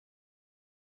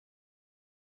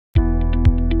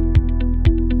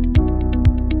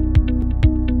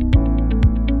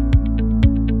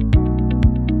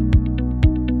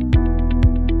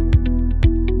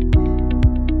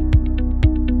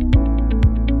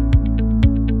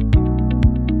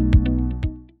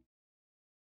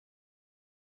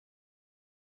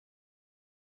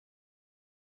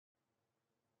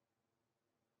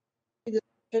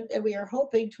and we are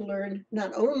hoping to learn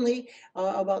not only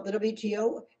about the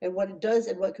WTO and what it does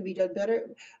and what could be done better,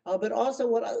 but also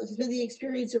what has been the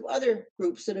experience of other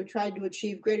groups that have tried to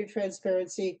achieve greater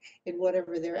transparency in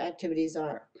whatever their activities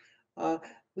are.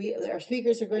 Our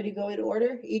speakers are going to go in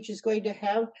order. Each is going to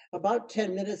have about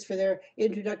 10 minutes for their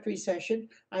introductory session.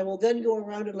 I will then go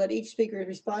around and let each speaker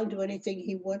respond to anything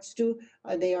he wants to.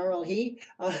 They are all he,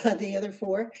 the other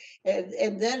four.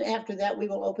 And then after that, we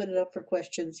will open it up for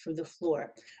questions from the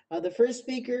floor. The first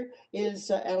speaker is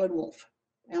Alan Wolf.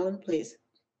 Alan, please.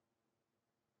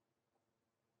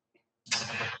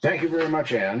 Thank you very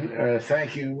much, Anne.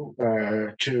 Thank you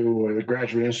to the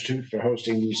Graduate Institute for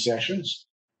hosting these sessions,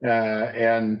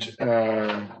 and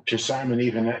to Simon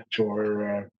Evenet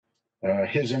for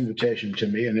his invitation to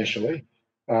me initially.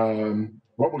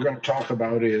 What we're going to talk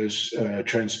about is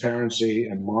transparency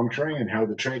and monitoring and how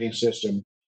the trading system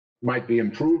might be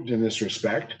improved in this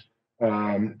respect.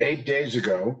 8 days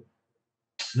ago,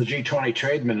 the G20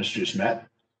 trade ministers met,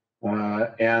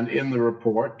 and in the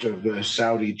report of the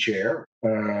Saudi chair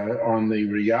on the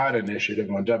Riyadh initiative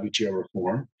on WTO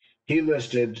reform, he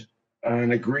listed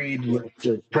an agreed list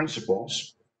of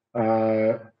principles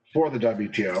for the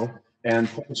WTO, and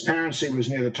transparency was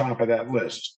near the top of that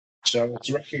list. So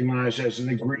it's recognized as an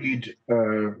agreed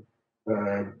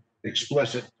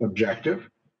explicit objective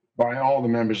by all the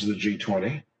members of the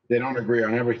G20. They don't agree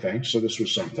on everything, so this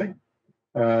was something.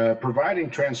 Providing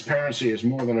transparency is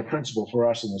more than a principle for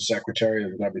us in the Secretariat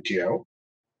of the WTO.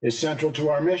 Is central to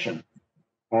our mission.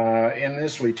 In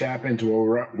this, we tap into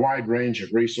a wide range of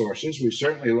resources. We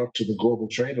certainly look to the Global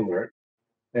Trade Alert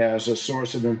as a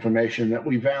source of information that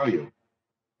we value.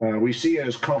 We see it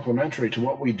as complementary to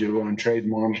what we do on trade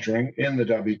monitoring in the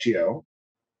WTO,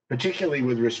 particularly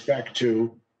with respect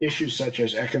to issues such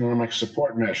as economic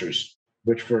support measures,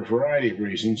 which for a variety of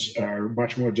reasons are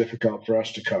much more difficult for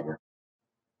us to cover.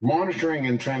 Monitoring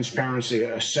and transparency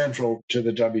are central to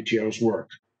the WTO's work.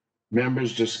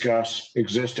 Members discuss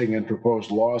existing and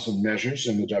proposed laws and measures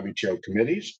in the WTO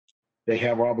committees. They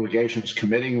have obligations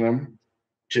committing them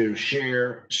to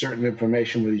share certain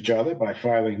information with each other by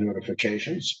filing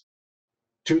notifications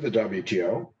to the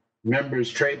WTO.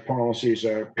 Members' trade policies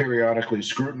are periodically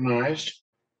scrutinized.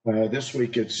 This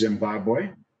week it's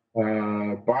Zimbabwe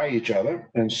by each other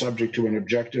and subject to an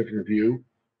objective review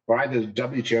by the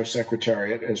WTO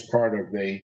Secretariat as part of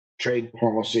the trade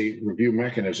policy review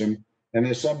mechanism, and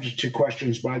they're subject to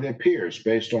questions by their peers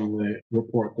based on the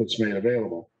report that's made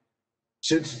available.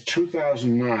 Since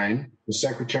 2009, the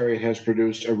Secretariat has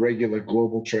produced a regular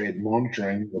global trade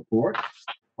monitoring report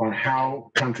on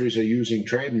how countries are using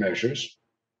trade measures,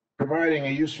 providing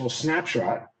a useful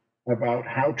snapshot about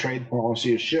how trade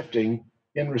policy is shifting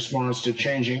in response to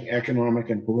changing economic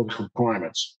and political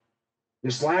climates.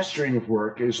 This last stream of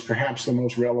work is perhaps the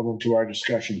most relevant to our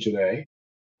discussion today,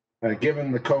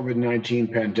 given the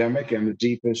COVID-19 pandemic and the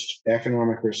deepest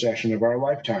economic recession of our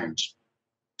lifetimes.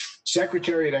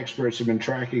 Secretariat experts have been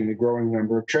tracking the growing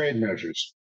number of trade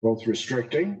measures, both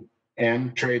restricting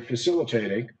and trade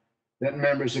facilitating, that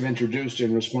members have introduced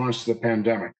in response to the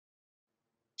pandemic.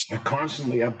 A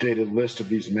constantly updated list of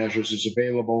these measures is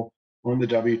available on the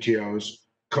WTO's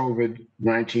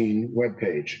COVID-19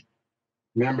 webpage.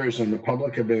 Members and the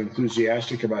public have been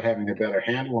enthusiastic about having a better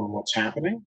handle on what's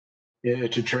happening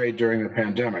to trade during the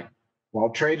pandemic.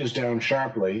 While trade is down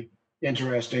sharply,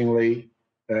 interestingly,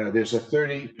 there's a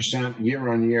 30%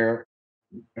 year-on-year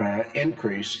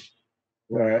increase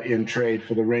in trade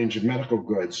for the range of medical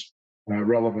goods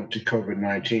relevant to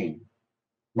COVID-19.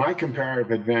 My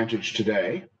comparative advantage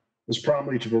today is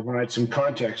probably to provide some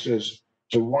context as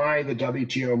to why the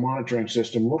WTO monitoring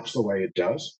system looks the way it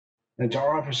does, and to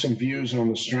offer some views on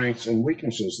the strengths and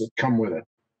weaknesses that come with it.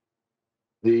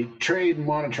 The trade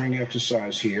monitoring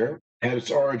exercise here had its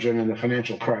origin in the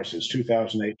financial crisis,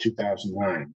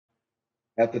 2008-2009.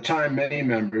 At the time, many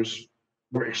members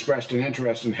were expressed an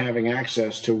interest in having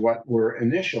access to what were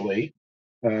initially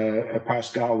a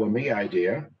Pascal Lamy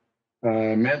idea,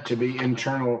 meant to be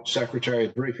internal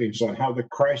Secretariat briefings on how the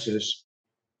crisis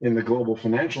in the global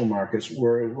financial markets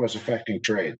was affecting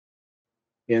trade.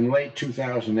 In late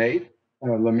 2008,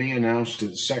 Lamy announced that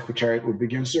the Secretariat would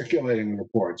begin circulating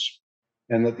reports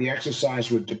and that the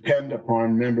exercise would depend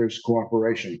upon members'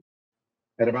 cooperation.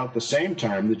 At about the same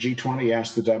time, the G20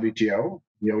 asked the WTO,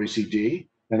 the OECD,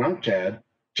 and UNCTAD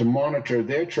to monitor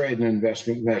their trade and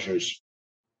investment measures.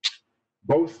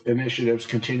 Both initiatives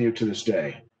continue to this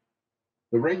day.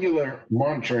 The regular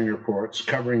monitoring reports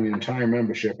covering the entire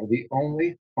membership are the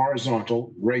only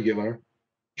horizontal, regular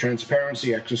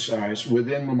transparency exercise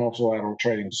within the multilateral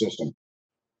trading system.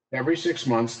 Every 6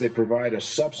 months, they provide a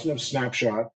substantive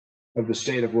snapshot of the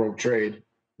state of world trade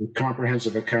with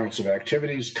comprehensive accounts of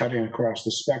activities cutting across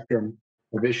the spectrum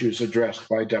of issues addressed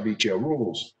by WTO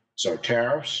rules. So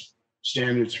tariffs,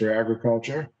 standards for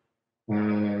agriculture,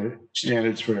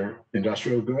 standards for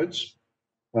industrial goods,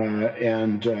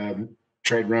 and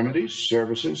trade remedies,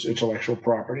 services, intellectual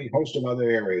property, host of other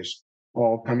areas,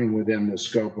 all coming within the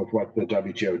scope of what the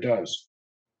WTO does.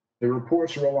 The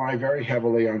reports rely very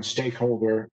heavily on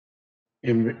stakeholder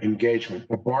engagement,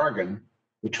 a bargain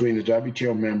between the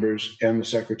WTO members and the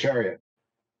Secretariat.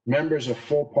 Members are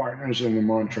full partners in the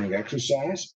monitoring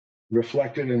exercise,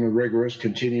 reflected in the rigorous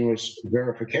continuous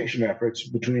verification efforts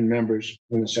between members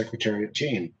and the Secretariat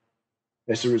team.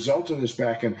 As a result of this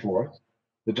back and forth,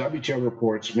 the WTO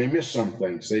reports may miss some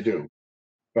things, they do,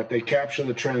 but they capture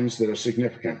the trends that are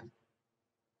significant.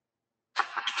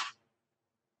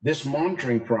 This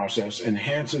monitoring process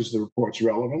enhances the report's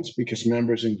relevance because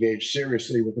members engage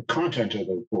seriously with the content of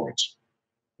the reports.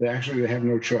 They have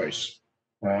no choice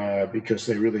because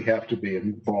they really have to be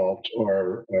involved,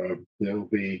 or there'll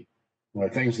be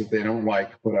things that they don't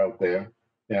like put out there,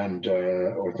 and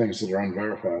or things that are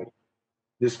unverified.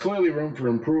 There's clearly room for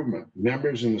improvement.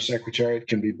 Members in the Secretariat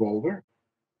can be bolder.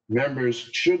 Members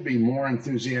should be more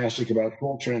enthusiastic about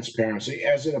full transparency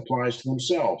as it applies to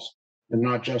themselves and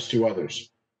not just to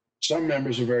others. Some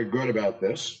members are very good about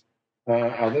this.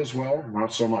 Others, well,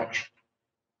 not so much.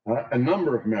 A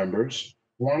number of members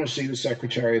want to see the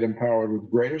Secretariat empowered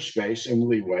with greater space and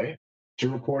leeway to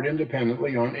report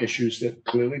independently on issues that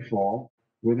clearly fall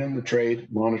within the trade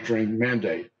monitoring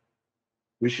mandate.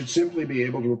 We should simply be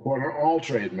able to report on all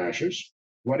trade measures,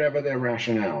 whatever their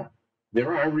rationale.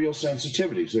 There are real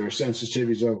sensitivities. There are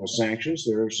sensitivities over sanctions.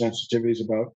 There are sensitivities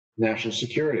about national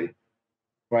security.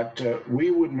 But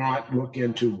we would not look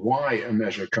into why a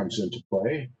measure comes into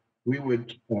play. We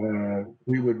would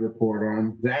report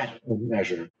on that a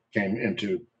measure came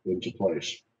into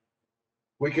place.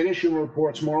 We can issue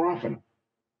reports more often.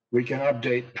 We can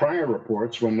update prior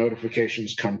reports when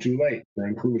notifications come too late for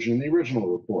inclusion in the original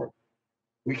report.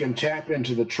 We can tap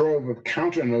into the trove of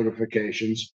counter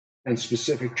notifications and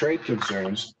specific trade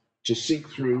concerns to seek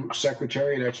through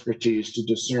Secretariat expertise to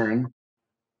discern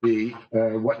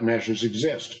what measures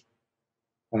exist.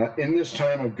 In this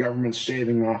time of government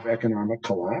staving off economic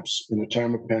collapse, in a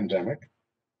time of pandemic,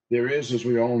 there is, as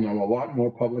we all know, a lot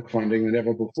more public funding than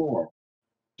ever before.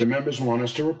 Do members want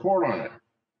us to report on it?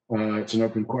 It's an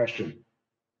open question.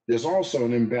 There's also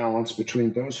an imbalance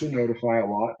between those who notify a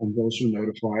lot and those who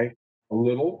notify a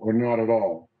little or not at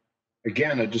all.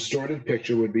 Again, a distorted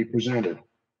picture would be presented.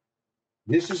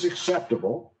 This is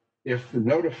acceptable if the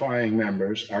notifying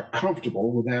members are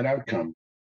comfortable with that outcome.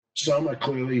 Some are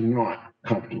clearly not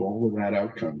comfortable with that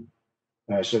outcome.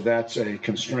 So that's a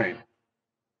constraint.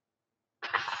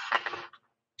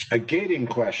 A gating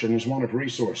question is one of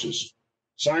resources.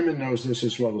 Simon knows this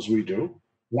as well as we do.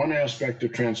 One aspect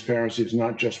of transparency is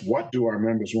not just what do our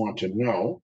members want to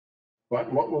know,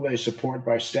 but what will they support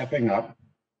by stepping up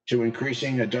to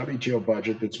increasing a WTO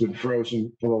budget that's been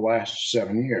frozen for the last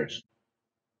 7 years.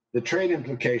 The trade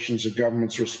implications of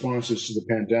government's responses to the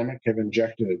pandemic have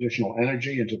injected additional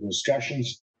energy into the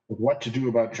discussions of what to do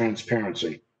about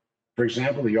transparency. For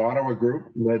example, the Ottawa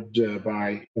Group, led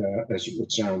by, as it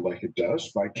would sound like it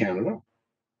does, by Canada,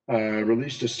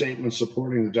 released a statement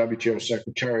supporting the WTO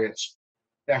Secretariat's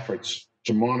efforts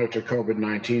to monitor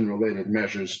COVID-19 related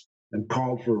measures and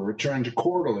called for a return to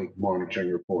quarterly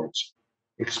monitoring reports,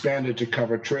 expanded to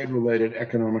cover trade-related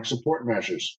economic support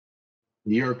measures.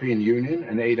 The European Union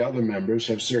and 8 other members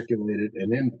have circulated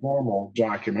an informal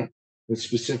document with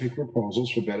specific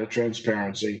proposals for better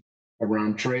transparency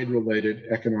around trade-related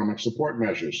economic support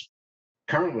measures.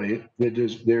 Currently,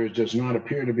 there does not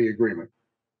appear to be agreement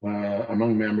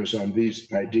among members on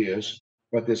these ideas,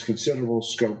 but there's considerable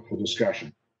scope for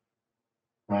discussion.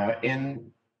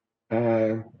 In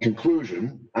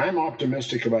conclusion, I'm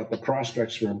optimistic about the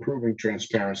prospects for improving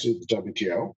transparency at the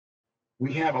WTO.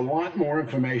 We have a lot more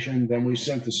information than we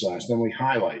synthesize, than we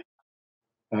highlight.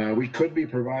 We could be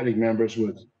providing members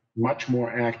with much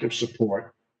more active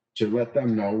support to let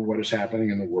them know what is happening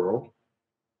in the world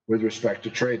with respect to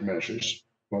trade measures,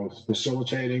 both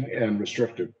facilitating and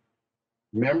restrictive.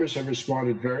 Members have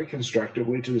responded very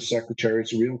constructively to the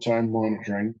Secretariat's real-time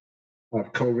monitoring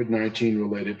of COVID-19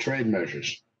 related trade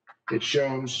measures. It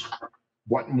shows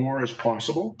what more is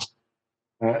possible,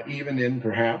 even in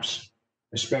perhaps,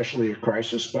 especially a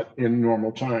crisis, but in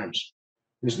normal times.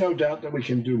 There's no doubt that we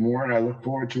can do more, and I look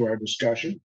forward to our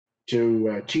discussion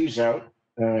to tease out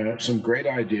some great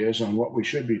ideas on what we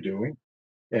should be doing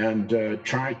and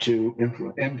try to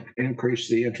increase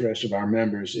the interest of our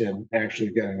members in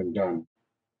actually getting them done.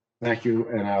 Thank you,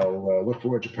 and I'll look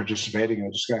forward to participating in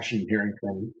the discussion and hearing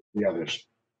from the others.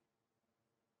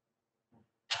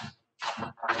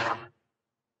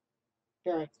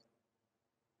 Sure.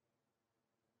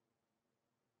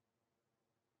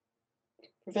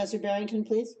 Professor Barrington,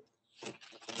 please.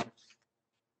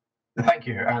 Thank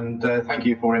you, and thank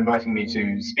you for inviting me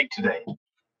to speak today.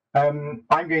 I'm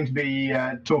going to be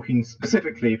talking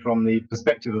specifically from the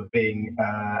perspective of being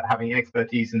having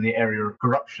expertise in the area of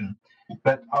corruption,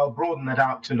 but I'll broaden that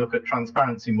out to look at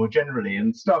transparency more generally,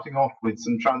 and starting off with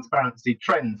some transparency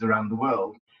trends around the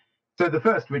world. So the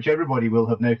first, which everybody will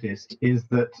have noticed, is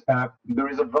that there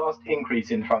is a vast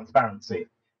increase in transparency.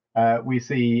 We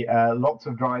see lots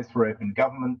of drives for open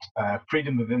government,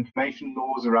 freedom of information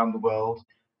laws around the world,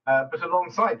 but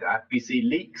alongside that, we see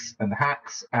leaks and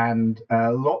hacks and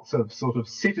lots of sort of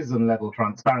citizen level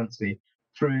transparency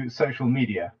through social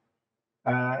media.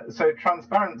 So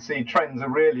transparency trends are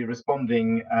really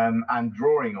responding and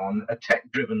drawing on a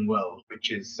tech-driven world, which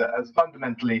has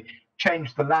fundamentally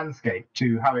changed the landscape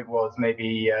to how it was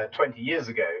maybe 20 years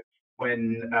ago,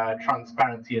 when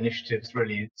transparency initiatives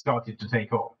really started to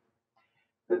take off.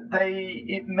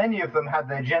 Many of them had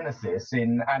their genesis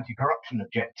in anti-corruption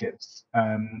objectives,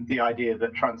 the idea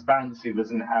that transparency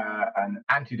was an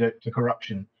antidote to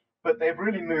corruption, but they've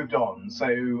really moved on.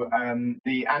 So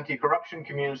the anti-corruption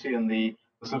community and the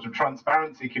sort of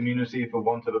transparency community, for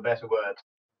want of a better word,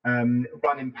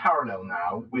 run in parallel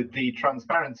now, with the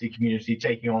transparency community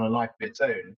taking on a life of its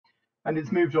own. And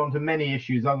it's moved on to many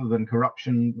issues other than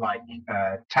corruption, like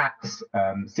tax,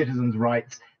 citizens'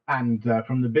 rights, and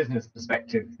from the business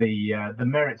perspective, the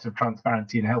merits of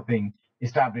transparency in helping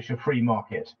establish a free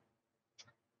market.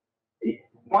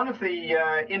 One of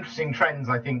the interesting trends,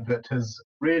 I think, that has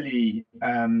really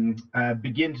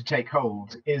begin to take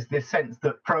hold is this sense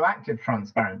that proactive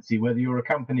transparency, whether you're a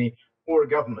company or a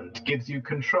government, gives you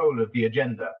control of the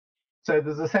agenda. So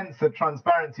there's a sense that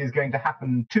transparency is going to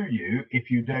happen to you if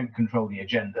you don't control the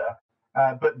agenda.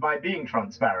 But by being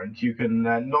transparent, you can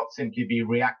not simply be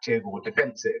reactive or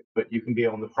defensive, but you can be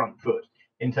on the front foot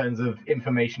in terms of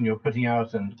information you're putting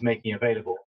out and making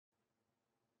available.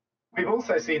 We've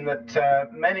also seen that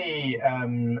many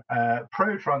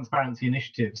pro-transparency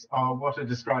initiatives are what are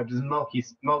described as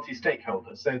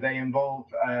multi-stakeholder. So they involve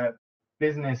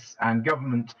business and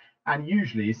government, and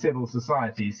usually civil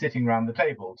society, sitting around the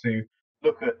table to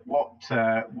look at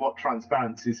what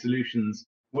transparency solutions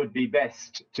would be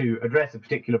best to address a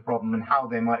particular problem and how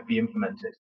they might be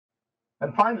implemented.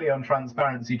 And finally, on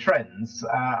transparency trends,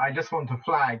 I just want to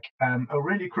flag a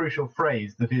really crucial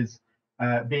phrase that is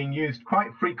being used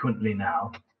quite frequently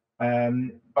now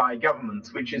by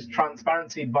governments, which is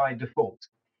transparency by default.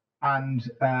 And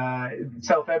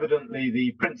self-evidently,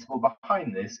 the principle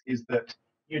behind this is that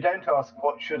you don't ask,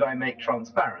 what should I make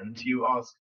transparent? You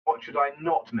ask, what should I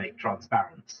not make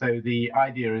transparent? So the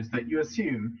idea is that you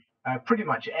assume pretty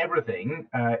much everything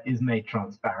is made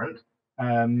transparent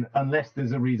unless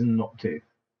there's a reason not to.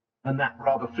 And that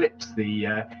rather flips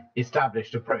the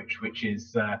established approach, which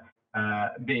is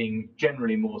being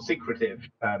generally more secretive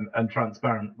and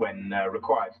transparent when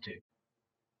required to.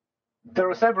 There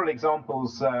are several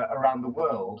examples around the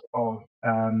world of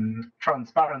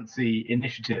transparency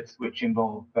initiatives which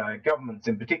involve governments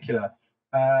in particular.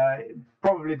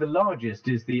 Probably the largest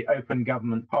is the Open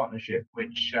Government Partnership,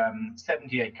 which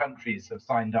 78 countries have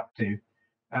signed up to,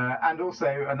 and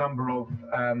also a number of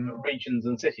regions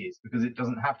and cities, because it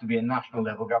doesn't have to be a national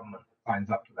level government that signs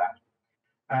up to that.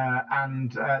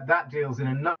 And that deals in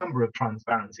a number of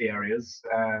transparency areas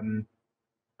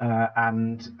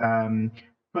and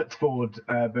puts forward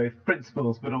both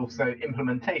principles but also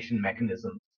implementation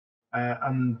mechanisms.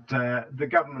 The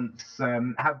governments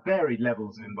have varied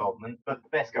levels of involvement, but the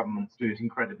best governments do it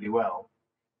incredibly well.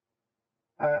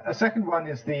 A second one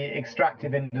is the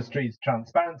Extractive Industries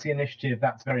Transparency Initiative.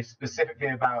 That's very specifically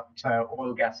about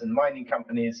oil, gas and mining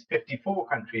companies. 54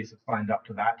 countries have signed up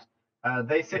to that.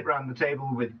 They sit around the table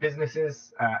with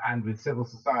businesses and with civil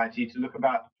society to look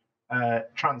about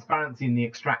transparency in the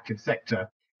extractive sector.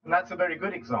 And that's a very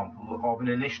good example of an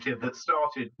initiative that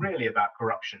started really about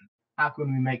corruption. How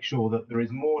can we make sure that there is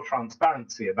more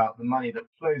transparency about the money that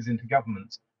flows into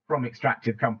governments from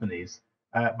extractive companies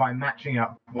by matching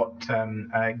up what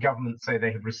governments say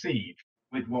they have received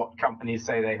with what companies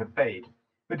say they have paid?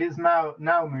 But it's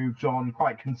now moved on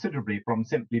quite considerably from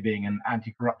simply being an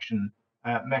anti-corruption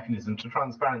mechanism to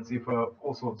transparency for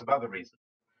all sorts of other reasons,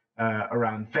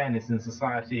 around fairness in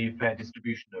society, fair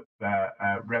distribution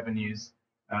of revenues,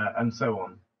 and so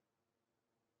on.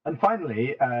 And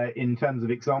finally, in terms of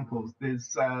examples, there's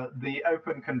the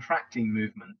open contracting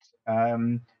movement.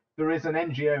 There is an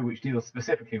NGO which deals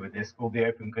specifically with this called the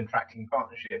Open Contracting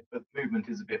Partnership, but the movement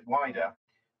is a bit wider.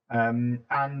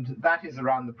 And that is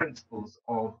around the principles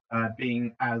of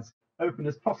being as open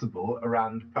as possible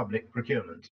around public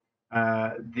procurement.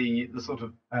 The sort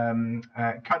of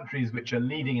countries which are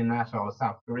leading in that are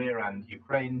South Korea and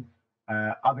Ukraine.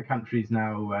 Other countries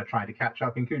now trying to catch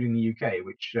up, including the UK,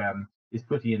 which is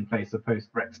putting in place a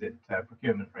post-Brexit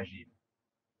procurement regime.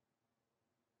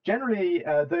 Generally,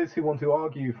 those who want to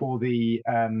argue for the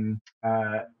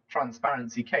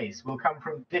transparency case will come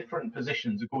from different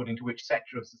positions according to which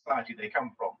sector of society they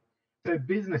come from. So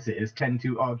businesses tend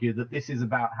to argue that this is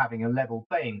about having a level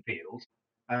playing field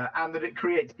and that it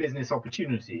creates business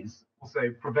opportunities,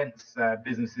 also prevents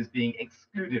businesses being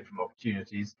excluded from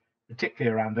opportunities,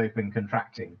 particularly around open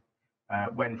contracting,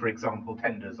 when, for example,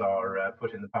 tenders are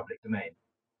put in the public domain.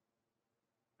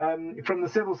 From the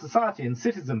civil society and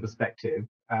citizen perspective,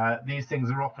 these things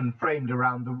are often framed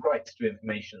around the rights to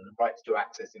information, the rights to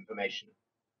access information.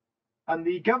 And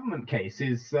the government case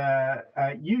is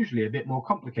usually a bit more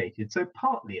complicated. So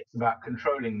partly it's about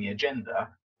controlling the agenda,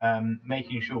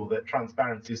 making sure that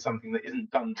transparency is something that isn't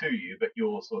done to you, but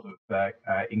you're sort of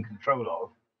in control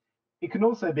of. It can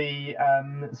also be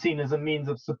seen as a means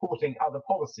of supporting other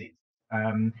policies,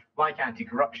 like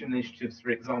anti-corruption initiatives, for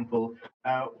example,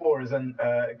 or as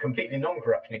a completely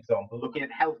non-corruption example, looking at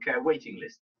healthcare waiting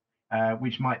lists,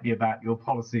 which might be about your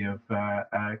policy of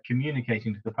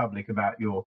communicating to the public about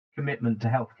your commitment to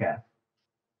healthcare.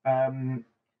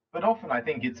 But often I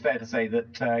think it's fair to say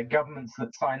that governments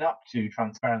that sign up to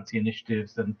transparency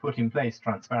initiatives and put in place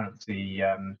transparency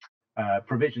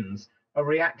provisions are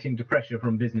reacting to pressure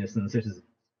from business and citizens.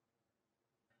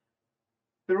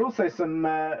 There are also some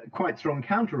quite strong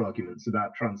counter-arguments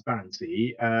about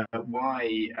transparency,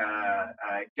 why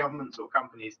governments or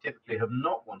companies typically have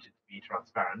not wanted to be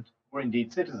transparent, or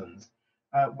indeed citizens.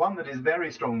 One that is very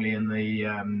strongly in the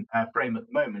frame at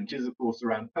the moment is, of course,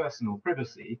 around personal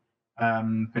privacy,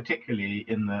 particularly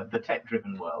in the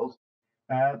tech-driven world.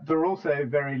 There are also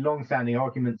very long-standing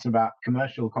arguments about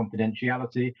commercial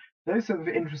confidentiality. Those have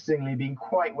interestingly been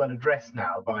quite well addressed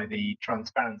now by the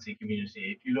transparency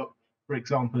community. If you look, for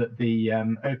example, at the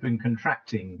Open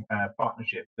Contracting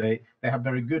Partnership, they have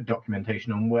very good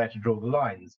documentation on where to draw the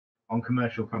lines on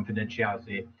commercial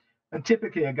confidentiality. And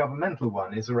typically a governmental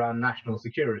one is around national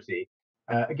security.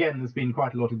 Again, there's been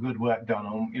quite a lot of good work done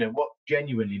on, what's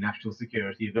genuinely national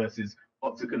security versus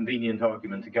what's a convenient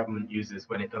argument a government uses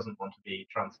when it doesn't want to be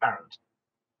transparent.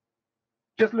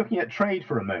 Just looking at trade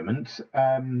for a moment,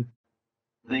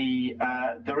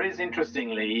 there is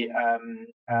interestingly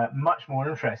much more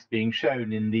interest being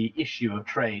shown in the issue of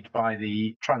trade by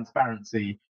the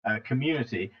transparency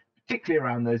community, particularly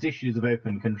around those issues of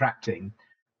open contracting.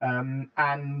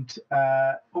 And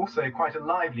also quite a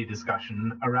lively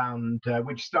discussion around,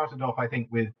 which started off, I think,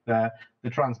 with the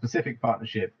Trans-Pacific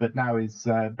Partnership, but now is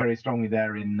very strongly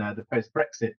there in the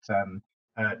post-Brexit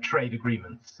trade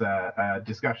agreements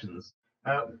discussions.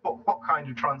 What kind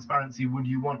of transparency would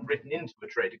you want written into a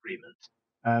trade agreement,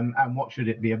 and what should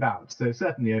it be about? So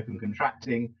certainly open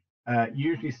contracting,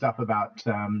 usually stuff about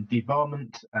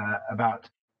debarment, about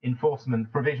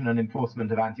enforcement, provision and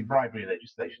enforcement of anti-bribery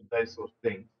legislation, those sorts of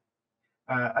things.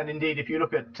 And indeed, if you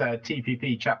look at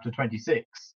TPP chapter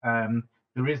 26,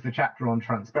 there is the chapter on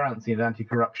transparency and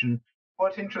anti-corruption.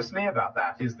 What interests me about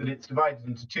that is that it's divided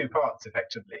into two parts,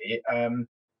 effectively.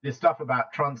 This stuff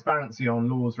about transparency on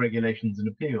laws, regulations, and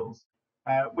appeals,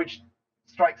 which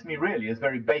strikes me really as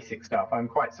very basic stuff. I'm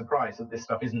quite surprised that this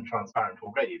stuff isn't transparent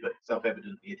already, but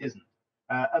self-evidently it isn't.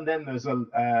 And then there's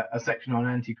a section on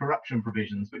anti-corruption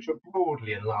provisions, which are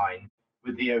broadly in line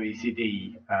with the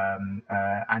OECD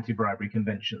anti-bribery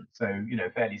convention. So,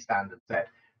 fairly standard set.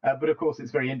 But of course,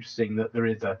 it's very interesting that there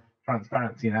is a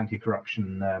transparency and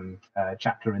anti-corruption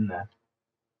chapter in there.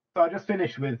 So I'll just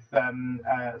finish with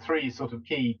three sort of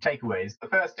key takeaways. The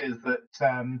first is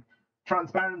that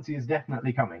transparency is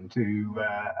definitely coming to,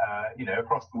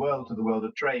 across the world, to the world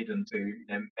of trade and to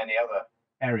many other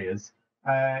areas.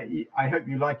 I hope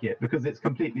you like it because it's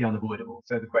completely unavoidable.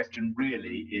 So the question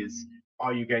really is,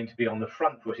 are you going to be on the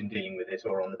front foot in dealing with it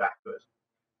or on the back foot?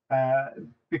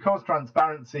 Because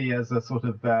transparency as a sort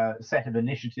of set of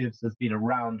initiatives has been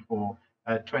around for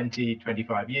 20,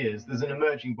 25 years, there's an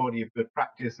emerging body of good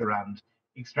practice around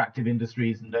extractive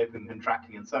industries and open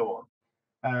contracting and so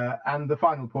on. And the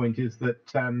final point is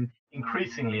that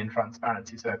increasingly in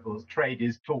transparency circles, trade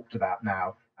is talked about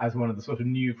now as one of the sort of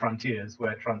new frontiers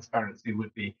where transparency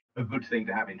would be a good thing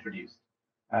to have introduced.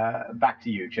 Back to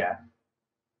you, Chair.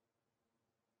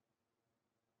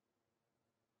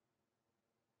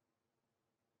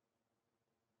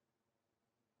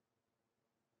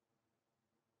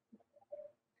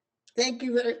 Thank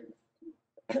you very,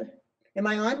 am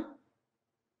I on?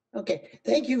 Okay,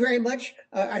 thank you very much.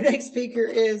 Our next speaker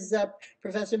is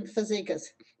Professor Fazekas.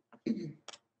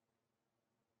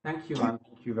 Thank you, and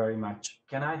thank you very much.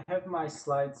 Can I have my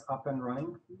slides up and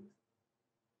running, please?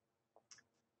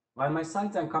 While my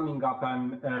slides are coming up,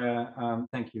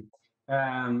 thank you.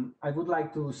 I would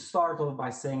like to start off by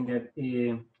saying that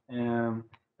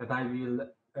that I will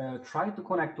try to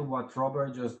connect to what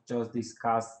Robert just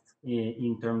discussed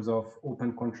in terms of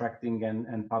open contracting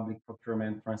and public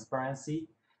procurement transparency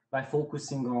by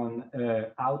focusing on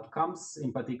outcomes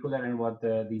in particular and what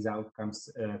these outcomes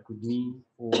could mean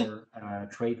for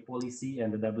trade policy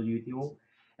and the WTO.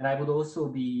 And I would also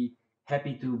be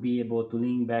happy to be able to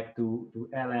link back to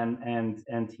Alan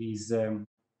and his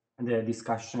the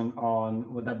discussion on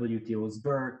WTO's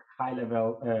work,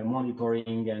 high-level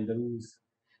monitoring, and the rules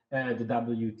the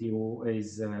WTO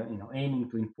is aiming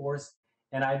to enforce.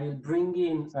 And I will bring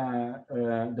in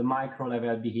the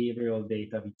micro-level behavioral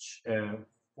data which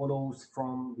follows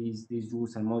from these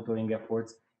rules and monitoring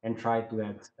efforts and try to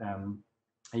add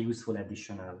a useful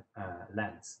additional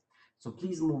lens. So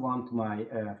please move on to my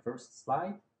first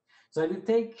slide. So I will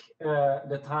take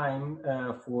the time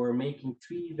for making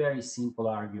three very simple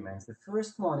arguments. The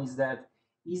first one is that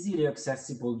easily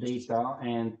accessible data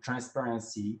and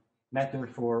transparency matter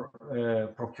for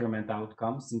procurement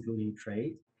outcomes, including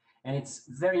trade. And it's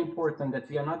very important that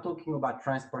we are not talking about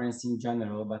transparency in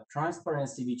general, but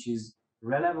transparency which is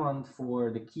relevant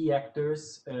for the key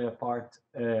actors,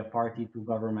 party to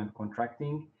government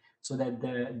contracting, so that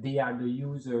they are the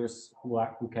users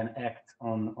who can act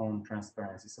on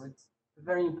transparency. So it's a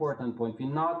very important point.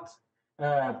 We're not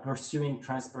pursuing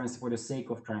transparency for the sake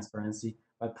of transparency,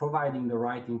 but providing the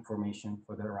right information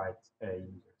for the right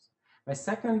users. My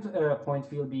second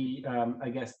point will be, I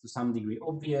guess, to some degree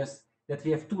obvious, that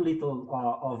we have too little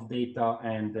of data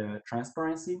and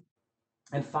transparency.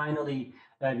 And finally,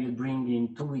 we'll bring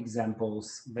in two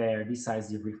examples where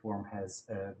decisive reform has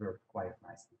worked quite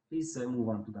nicely. Please move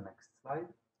on to the next slide.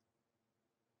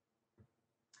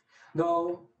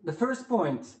 Though the first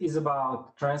point is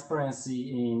about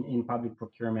transparency in public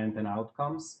procurement and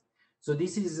outcomes. So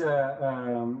this is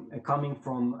coming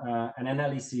from an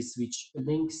analysis which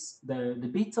links the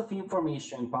bits of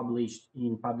information published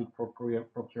in public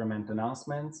procurement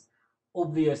announcements,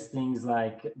 obvious things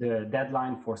like the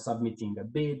deadline for submitting a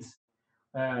bid,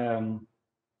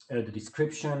 the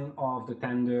description of the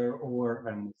tender, or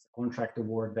when it's a contract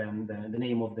award, then the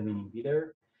name of the winning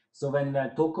bidder. So when I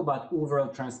talk about overall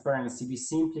transparency, we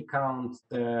simply count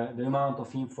the amount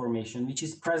of information which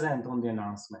is present on the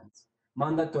announcements,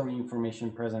 mandatory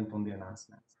information present on the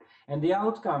announcements. And the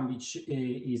outcome, which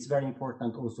is very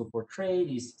important also for trade,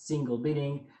 is single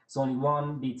bidding. So only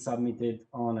one bid submitted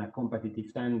on a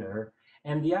competitive tender.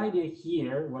 And the idea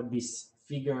here, what this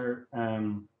figure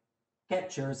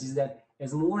captures, is that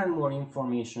as more and more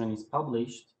information is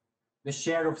published, the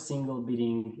share of single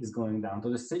bidding is going down. So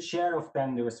the share of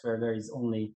tenders where there is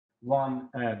only one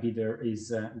bidder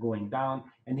is going down.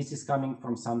 And this is coming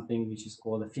from something which is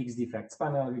called a fixed effects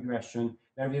panel regression,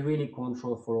 where we really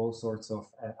control for all sorts of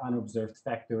unobserved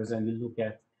factors, and we look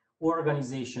at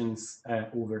organizations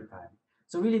over time.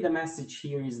 So really the message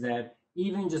here is that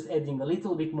even just adding a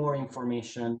little bit more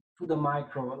information to the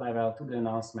micro level, to the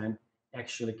announcement,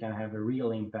 actually can have a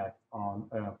real impact on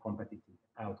competitive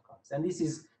outcomes. And this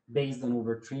is based on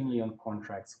over 3 million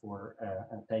contracts for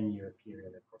a 10-year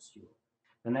period across Europe.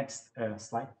 The next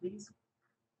slide, please.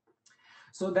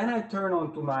 So then I turn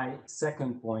on to my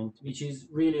second point, which is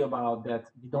really about that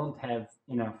we don't have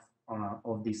enough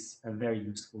of this very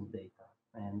useful data,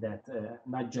 and that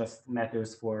not just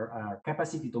matters for our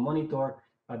capacity to monitor,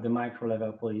 but the micro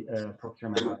level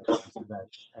procurement that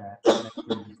I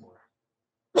mentioned before.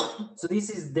 So this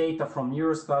is data from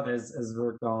Eurostat as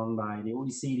worked on by the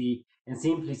OECD, and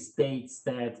simply states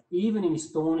that even in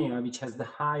Estonia, which has the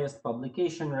highest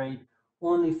publication rate,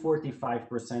 only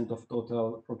 45% of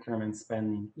total procurement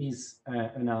spending is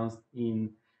announced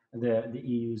in the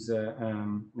EU's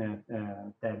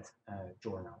TED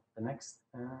journal. The next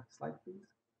slide, please.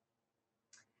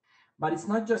 But it's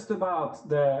not just about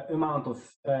the amount of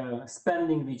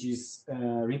spending which is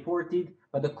reported,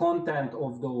 but the content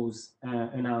of those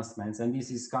announcements. And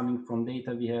this is coming from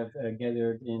data we have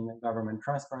gathered in Government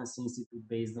Transparency Institute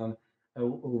based on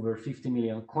over 50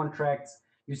 million contracts.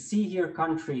 You see here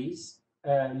countries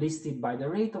listed by the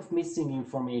rate of missing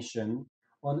information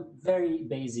on very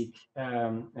basic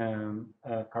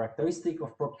characteristic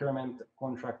of procurement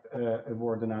contract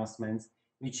award announcements,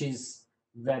 which is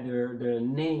whether the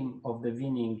name of the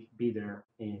winning bidder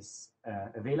is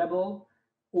available,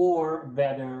 or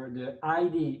whether the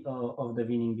ID of the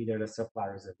winning bidder, the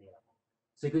supplier, is available.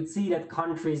 So you could see that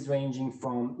countries ranging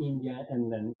from India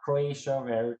and then Croatia,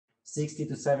 where 60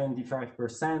 to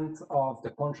 75% of the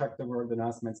contract award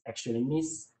announcements actually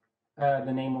miss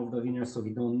the name of the winner, so we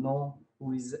don't know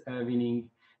who is winning.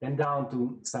 Then down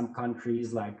to some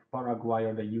countries like Paraguay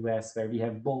or the US, where we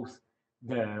have both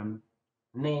the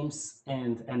names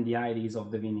and the IDs of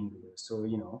the winning bidder. So,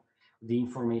 you know, the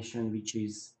information which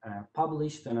is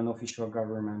published on an official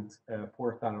government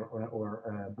portal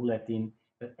or bulletin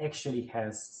that actually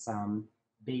has some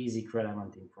basic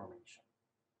relevant information.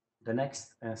 The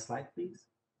next slide, please.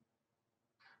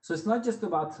 So it's not just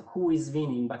about who is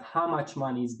winning, but how much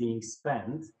money is being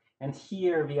spent. And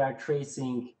here we are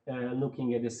tracing,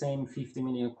 looking at the same 50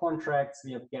 million contracts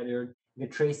we have gathered. We're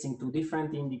tracing two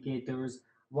different indicators.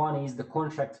 One is the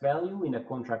contract value in the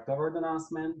contract award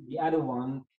announcement. The other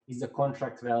one is the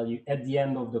contract value at the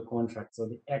end of the contract, so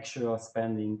the actual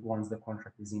spending once the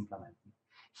contract is implemented.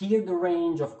 Here, the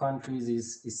range of countries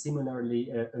is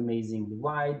similarly amazingly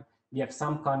wide. We have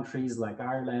some countries like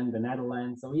Ireland, the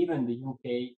Netherlands, or even the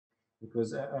UK,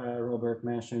 because Robert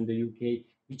mentioned the UK,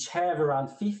 which have around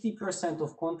 50%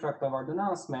 of contract award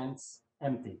announcements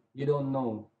empty. You don't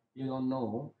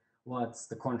know what's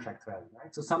the contract value,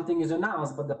 right? So something is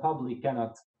announced, but the public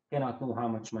cannot know how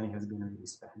much money has been really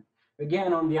spent.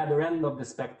 Again, on the other end of the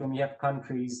spectrum, you have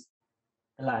countries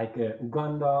like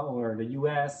Uganda or the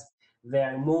US,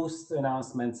 where most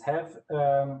announcements have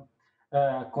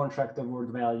contract award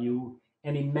value.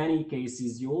 And in many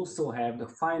cases, you also have the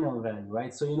final value,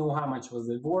 right? So you know how much was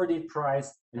the awarded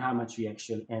price and how much we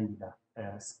actually ended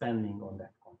up spending on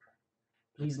that contract.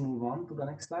 Please move on to the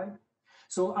next slide.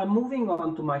 So I'm moving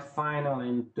on to my final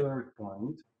and third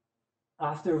point.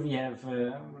 After we have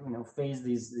faced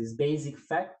these basic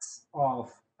facts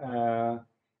of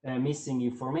missing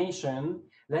information,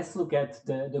 let's look at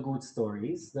the good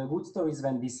stories. The good stories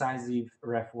when decisive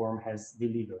reform has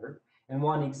delivered. And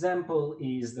one example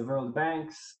is the World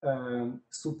Bank's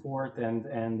support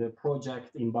and the project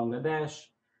in Bangladesh,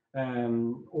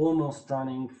 almost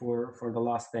running for the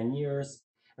last 10 years.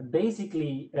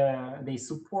 Basically, they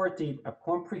supported a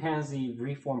comprehensive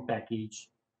reform package,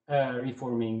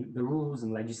 reforming the rules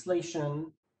and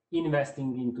legislation,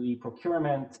 investing into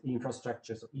e-procurement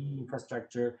infrastructure, so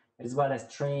e-infrastructure, as well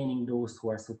as training those who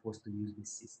are supposed to use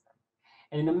this system.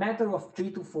 And in a matter of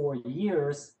 3 to 4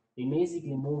 years, they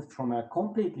basically moved from a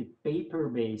completely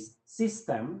paper-based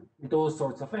system with all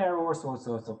sorts of errors, all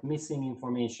sorts of missing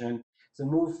information, so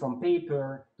moved from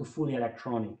paper to fully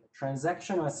electronic,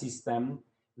 transactional system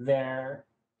where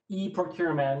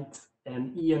e-procurement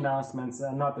and e-announcements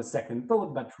are not a second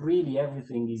thought, but really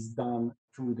everything is done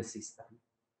through the system.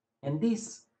 And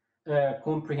this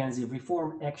comprehensive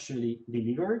reform actually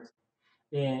delivered.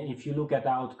 If you look at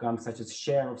outcomes such as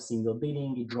share of single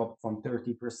bidding, it dropped from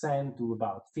 30% to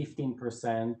about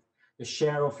 15%. The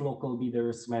share of local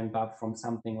bidders went up from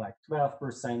something like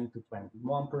 12% to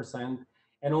 21%.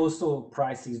 And also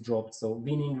prices dropped. So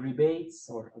winning rebates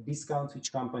or discounts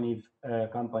which companies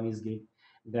give,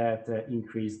 that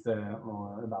increased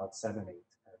about 7-8%.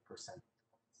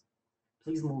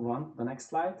 Please move on to the next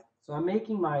slide. So I'm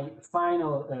making my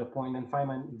final point and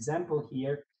final example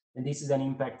here, and this is an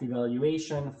impact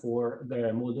evaluation for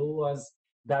the Moldova's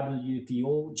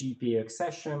WTO GPA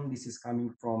accession. This is coming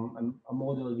from a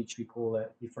model which we call a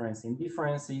difference in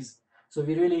differences. So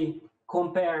we really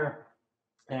compare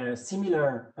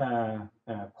similar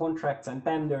contracts and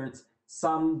tenders,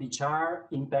 some which are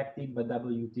impacted by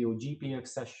WTO GPA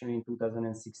accession in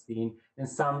 2016, and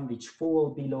some which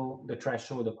fall below the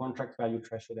threshold, the contract value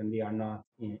threshold, and they are not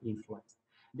influenced.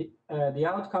 The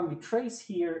outcome we trace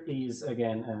here is,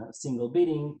 again, single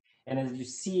bidding. And as you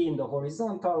see in the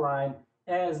horizontal line,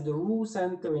 as the rules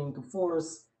enter into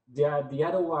force, the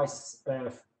otherwise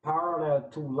parallel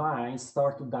two lines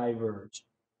start to diverge.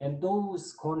 And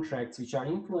those contracts which are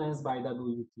influenced by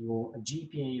WTO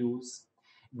GPAUs,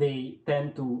 they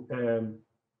tend to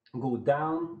go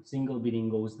down, single bidding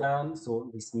goes down. So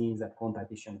this means that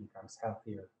competition becomes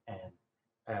healthier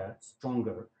and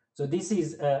stronger. So this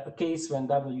is a case when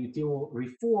WTO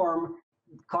reform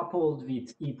coupled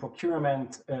with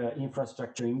e-procurement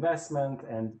infrastructure investment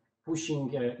and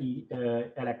pushing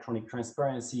electronic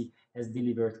transparency has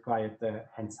delivered quite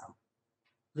handsome.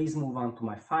 Please move on to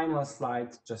my final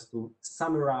slide just to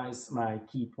summarize my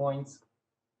key points.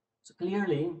 So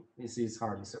clearly, this is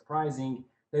hardly surprising.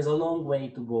 There's a long way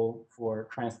to go for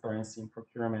transparency in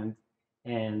procurement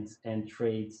and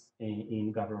trades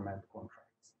in government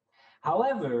contracts.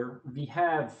 However, we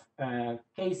have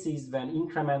cases when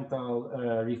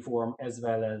incremental reform as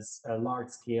well as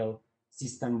large-scale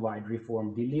system-wide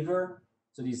reform deliver.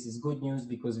 So this is good news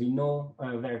because we know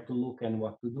where to look and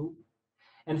what to do.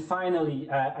 And finally,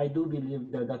 I do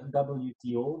believe that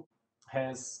WTO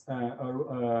has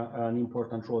an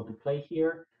important role to play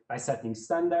here by setting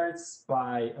standards,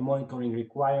 by monitoring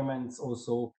requirements,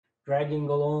 also dragging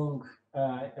along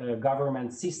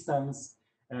government systems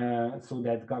so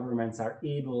that governments are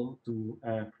able to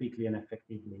quickly and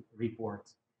effectively report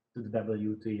to the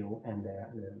WTO and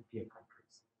the peer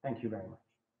countries. Thank you very much.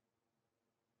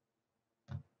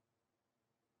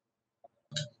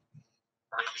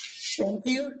 Thank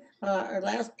you. Our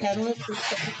last panelist is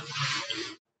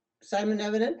Simon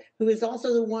Evident, who is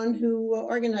also the one who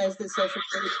organized this session.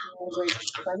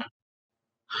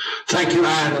 Thank you,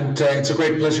 Anne, and it's a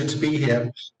great pleasure to be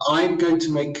here. I'm going to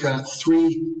make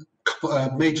three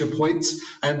major points,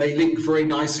 and they link very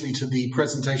nicely to the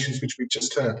presentations which we've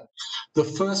just heard. The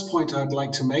first point I'd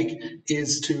like to make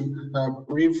is to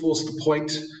reinforce the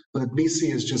point that Misi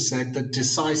has just said, that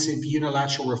decisive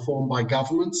unilateral reform by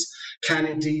governments can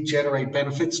indeed generate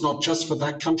benefits, not just for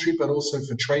that country, but also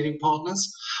for trading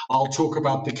partners. I'll talk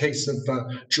about the case of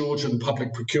Georgian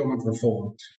public procurement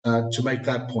reform to make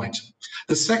that point.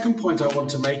 The second point I want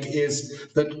to make is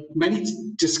that many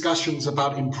discussions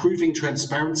about improving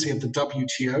transparency of the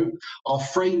WTO are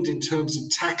framed in terms of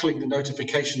tackling the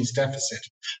notifications deficit.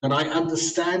 And I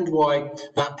understand why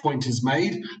that point is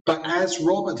made, but as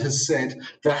Robert has said,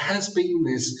 there has been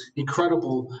this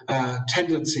incredible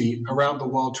tendency around the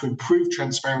world to improve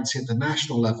transparency at the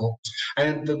national level.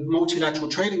 And the multilateral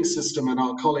trading system and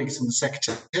our colleagues in the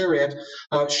Secretariat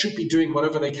should be doing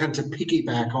whatever they can to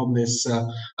piggyback on this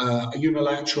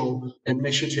unilateral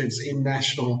initiatives in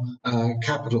national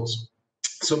capitals.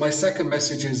 So my second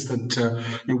message is that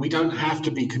we don't have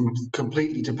to be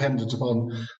completely dependent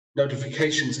upon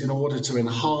notifications in order to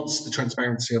enhance the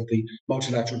transparency of the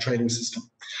multilateral trading system.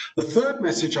 The third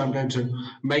message I'm going to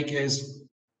make is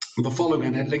the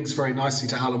following, and it links very nicely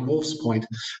to Alan Wolf's point,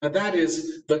 and that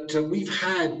is that we've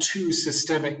had two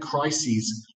systemic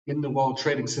crises in the world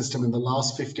trading system in the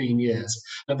last 15 years,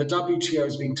 and the WTO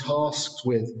has been tasked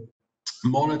with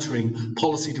monitoring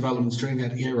policy developments during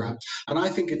that era. And I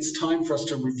think it's time for us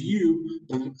to review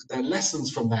the lessons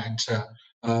from that,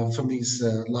 from these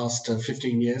last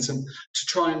 15 years, and to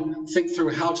try and think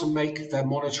through how to make the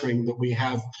monitoring that we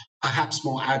have perhaps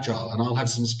more agile. And I'll have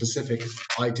some specific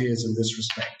ideas in this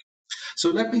respect. So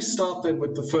let me start then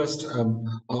with the first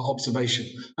observation,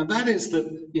 and that is that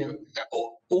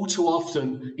all too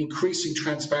often increasing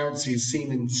transparency is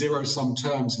seen in zero-sum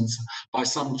terms by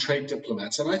some trade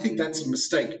diplomats, and I think that's a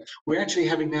mistake. We're actually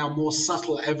having now more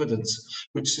subtle evidence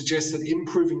which suggests that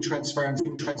improving transparency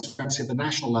at the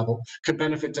national level can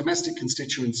benefit domestic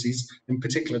constituencies, in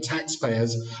particular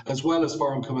taxpayers, as well as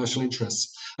foreign commercial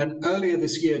interests. And earlier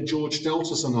this year, George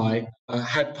Deltos and I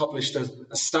had published a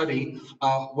study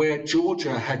where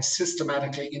Georgia had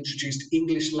systematically introduced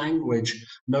English language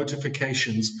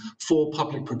notifications for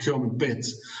public procurement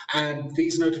bids. And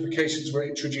these notifications were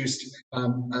introduced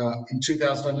in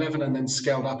 2011 and then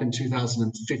scaled up in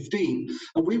 2015.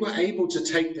 And we were able to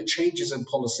take the changes in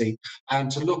policy and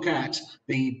to look at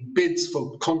the bids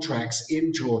for contracts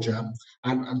in Georgia.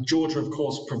 And Georgia, of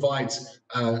course, provides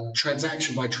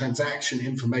transaction by transaction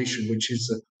information, which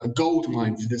is a gold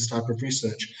mine for this type of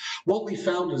research. What we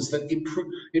found is that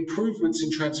improvements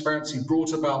in transparency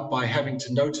brought about by having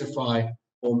to notify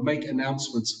or make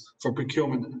announcements for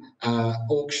procurement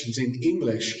auctions in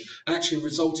English actually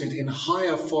resulted in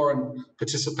higher foreign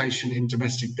participation in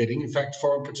domestic bidding. In fact,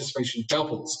 foreign participation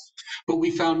doubles. But we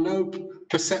found no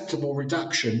perceptible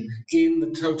reduction in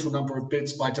the total number of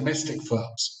bids by domestic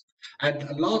firms. And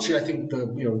largely, I think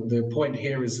the point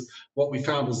here is what we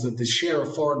found is that the share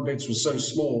of foreign bids was so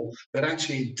small that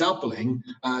actually doubling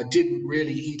didn't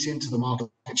really eat into the market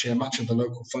share much of the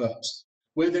local firms.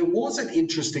 Where there was an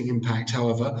interesting impact,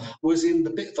 however, was in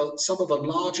some of the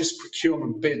largest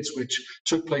procurement bids which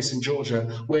took place in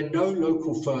Georgia, where no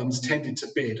local firms tended to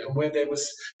bid, and where there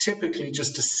was typically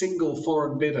just a single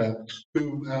foreign bidder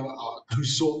who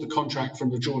sought the contract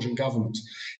from the Georgian government.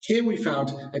 Here we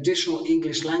found additional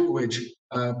English language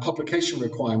publication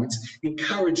requirements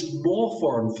encouraged more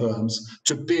foreign firms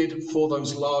to bid for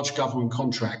those large government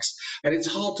contracts. And it's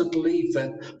hard to believe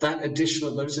that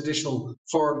those additional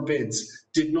foreign bids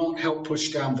did not help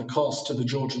push down the cost to the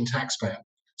Georgian taxpayer.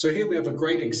 So here we have a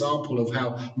great example of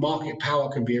how market power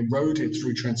can be eroded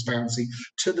through transparency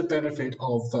to the benefit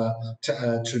of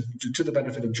to the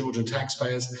benefit of Georgian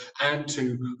taxpayers and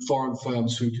to foreign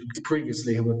firms who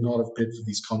previously would not have bid for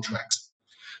these contracts.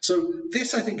 So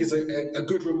this, I think, is a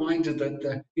good reminder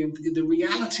that the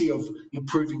reality of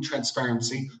improving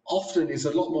transparency often is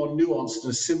a lot more nuanced than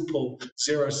a simple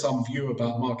zero-sum view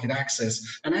about market access.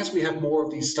 And as we have more of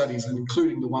these studies, and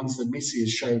including the ones that Missy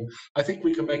has shown, I think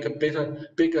we can make a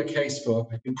bigger case for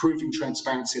improving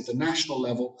transparency at the national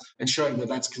level and showing that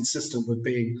that's consistent with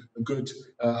being a good,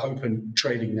 open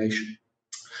trading nation.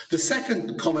 The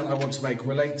second comment I want to make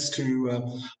relates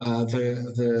to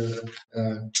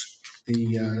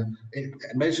the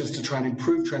measures to try and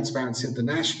improve transparency at the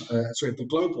at the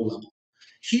global level.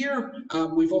 Here,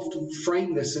 we've often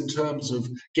framed this in terms of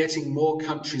getting more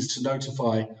countries to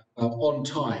notify on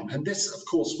time. And this, of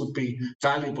course, would be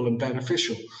valuable and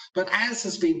beneficial. But as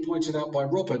has been pointed out by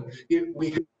Robert,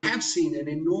 we have seen an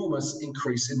enormous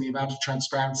increase in the amount of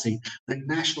transparency that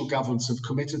national governments have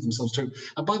committed themselves to.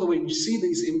 And by the way, you see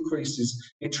these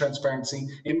increases in transparency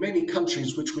in many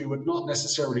countries which we would not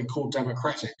necessarily call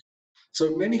democratic.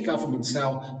 So many governments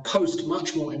now post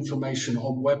much more information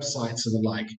on websites and the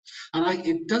like. And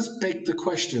it does beg the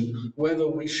question whether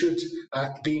we should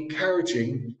be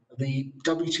encouraging the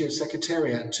WTO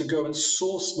Secretariat to go and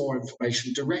source more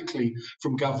information directly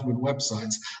from government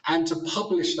websites and to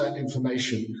publish that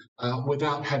information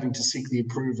without having to seek the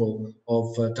approval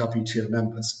of WTO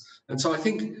members. And so I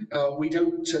think we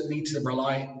don't need to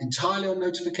rely entirely on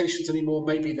notifications anymore.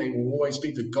 Maybe they will always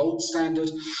be the gold standard,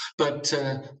 but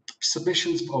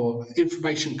submissions or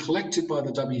information collected by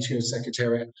the WTO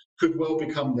Secretariat could well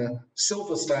become the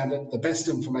silver standard, the best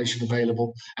information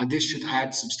available, and this should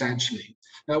add substantially.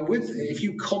 Now, if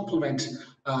you complement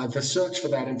the search for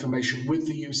that information with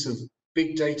the use of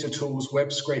big data tools,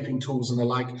 web scraping tools and the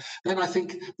like, then I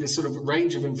think this sort of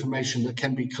range of information that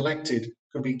can be collected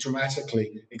could be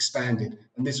dramatically expanded.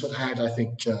 And this would add, I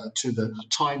think, to the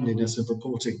timeliness of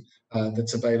reporting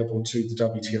that's available to the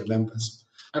WTO members.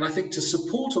 And I think to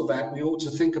support all that, we ought to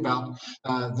think about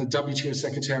the WTO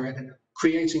Secretariat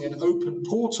creating an open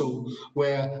portal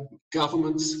where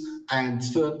governments and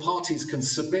third parties can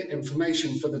submit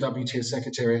information for the WTO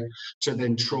Secretariat to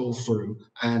then trawl through.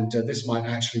 And this might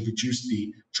actually reduce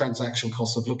the transaction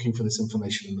costs of looking for this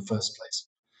information in the first place.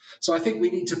 So I think we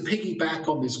need to piggyback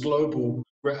on this global,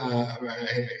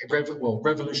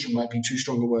 revolution might be too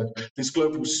strong a word, this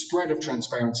global spread of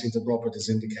transparency that Robert has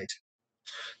indicated.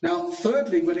 Now,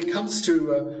 thirdly, when it comes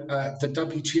to the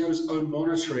WTO's own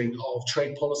monitoring of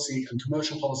trade policy and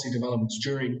commercial policy developments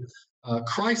during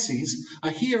crises,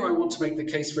 here I want to make the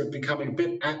case for it becoming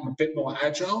a bit more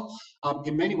agile.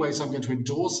 In many ways, I'm going to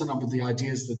endorse a number of the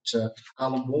ideas that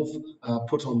Alan Wolf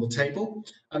put on the table.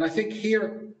 And I think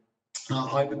here,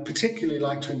 I would particularly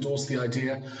like to endorse the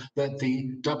idea that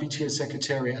the WTO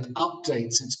Secretariat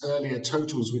updates its earlier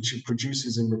totals, which it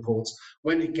produces in reports,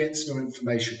 when it gets new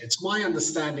information. It's my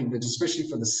understanding that, especially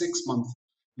for the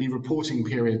 6-monthly reporting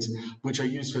periods, which are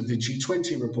used for the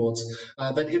G20 reports,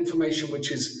 that information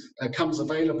which comes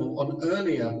available on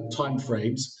earlier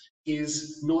timeframes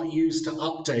is not used to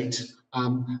update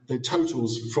the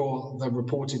totals for the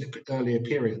reported earlier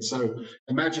period. So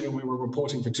imagine if we were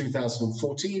reporting for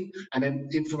 2014 and then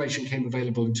information came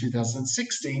available in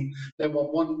 2016,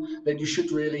 then you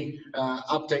should really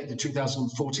update the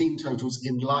 2014 totals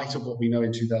in light of what we know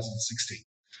in 2016.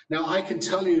 Now, I can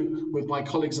tell you with my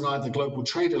colleagues and I at the Global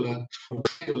Trade Alert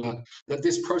that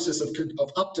this process of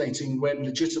updating when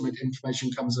legitimate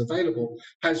information comes available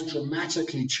has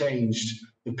dramatically changed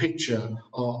the picture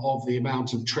of the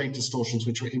amount of trade distortions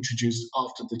which were introduced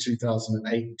after the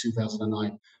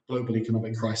 2008-2009 global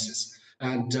economic crisis.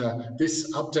 And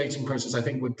this updating process, I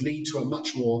think, would lead to a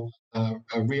much more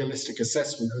a realistic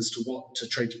assessment as to what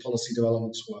trade policy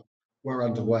developments were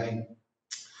underway.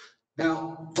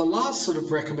 Now, the last sort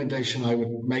of recommendation I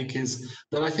would make is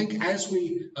that I think as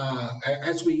we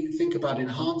think about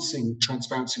enhancing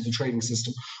transparency of the trading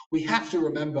system, we have to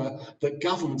remember that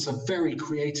governments are very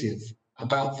creative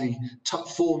about the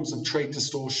forms of trade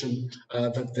distortion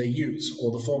that they use,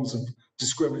 or the forms of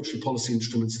discriminatory policy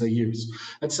instruments they use.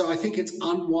 And so I think it's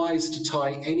unwise to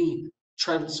tie any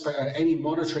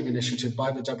monitoring initiative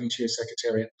by the WTO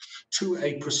Secretariat to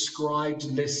a prescribed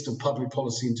list of public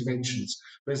policy interventions,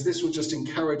 whereas this would just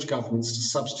encourage governments to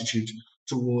substitute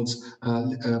towards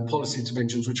policy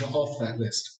interventions which are off that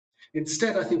list.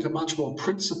 Instead, I think a much more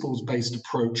principles-based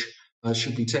approach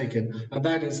should be taken, and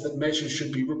that is that measures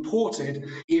should be reported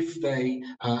if they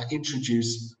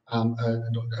introduce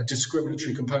a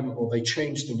discriminatory component or they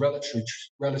change the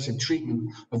relative treatment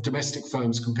of domestic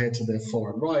firms compared to their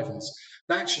foreign rivals.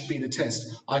 That should be the test.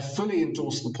 I fully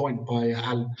endorse the point by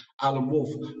Alan Wolf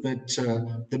that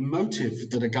the motive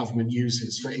that a government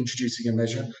uses for introducing a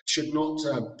measure should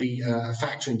not be a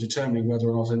factor in determining whether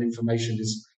or not an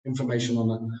information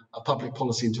on a public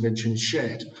policy intervention is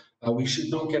shared. We should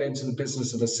not get into the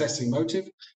business of assessing motive.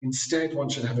 Instead, one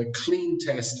should have a clean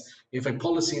test if a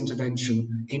policy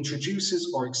intervention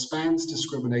introduces or expands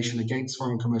discrimination against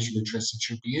foreign commercial interests it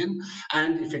should be in,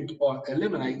 and if it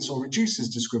eliminates or reduces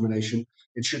discrimination,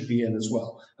 it should be in as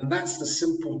well. And that's the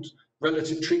simple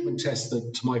relative treatment test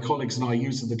that my colleagues and I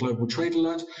use at the Global Trade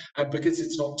Alert, and because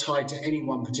it's not tied to any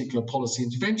one particular policy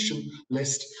intervention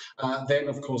list, then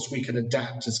of course we can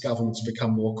adapt as governments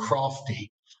become more crafty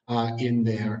in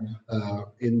their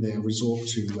resort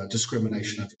to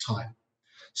discrimination over time.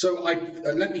 So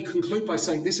let me conclude by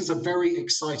saying this is a very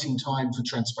exciting time for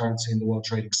transparency in the world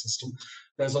trading system.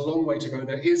 There's a long way to go.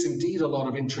 There is indeed a lot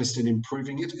of interest in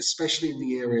improving it, especially in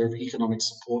the area of economic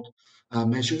support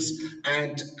measures.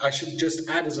 And I should just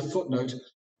add as a footnote,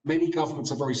 many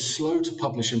governments are very slow to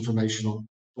publish information on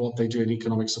what they do in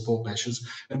economic support measures,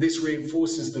 and this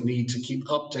reinforces the need to keep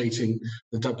updating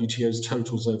the WTO's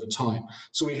totals over time.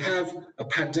 So we have a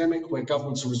pandemic where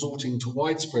governments are resorting to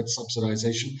widespread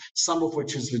subsidization, some of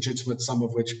which is legitimate, some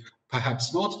of which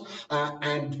perhaps not,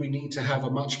 and we need to have a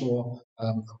much more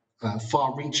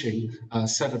far-reaching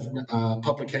set of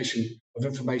publication of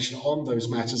information on those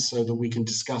matters so that we can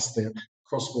discuss their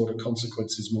cross-border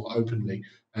consequences more openly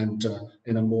and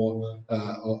in a more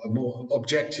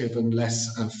objective and less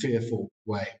fearful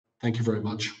way. Thank you very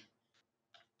much.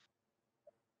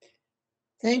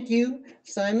 Thank you,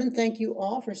 Simon. Thank you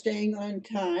all for staying on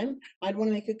time. I'd want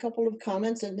to make a couple of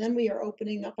comments, and then we are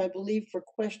opening up, I believe, for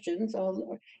questions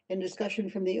and discussion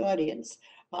from the audience.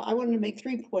 I wanted to make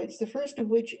 3 points. The first of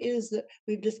which is that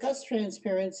we've discussed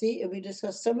transparency, and we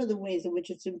discussed some of the ways in which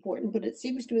it's important, but it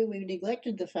seems to me we've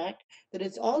neglected the fact that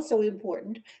it's also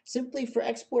important simply for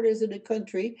exporters in a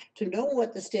country to know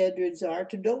what the standards are,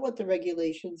 to know what the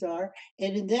regulations are,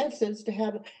 and in that sense to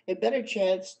have a better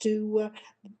chance to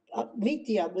meet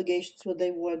the obligations when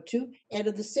they want to. And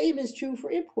the same is true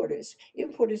for importers.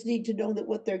 Importers need to know that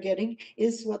what they're getting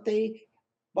is what they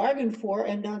bargained for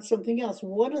and not something else.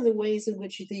 One of the ways in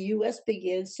which the US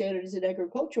began standards in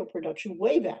agricultural production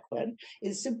way back when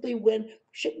is simply when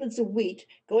shipments of wheat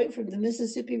going from the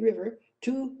Mississippi River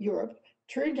to Europe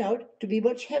turned out to be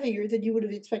much heavier than you would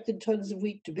have expected tons of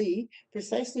wheat to be,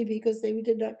 precisely because they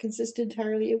did not consist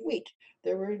entirely of wheat.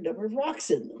 There were a number of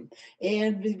rocks in them.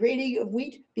 And the grading of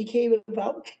wheat became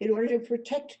about in order to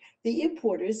protect the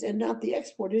importers and not the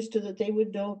exporters, so that they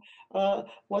would know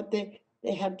what they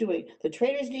have doing. The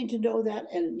traders need to know that,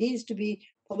 and it needs to be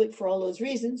public for all those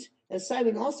reasons. As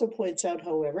Simon also points out,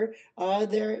 however,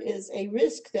 there is a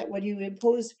risk that when you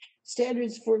impose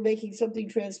standards for making something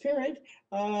transparent,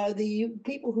 the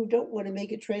people who don't want to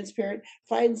make it transparent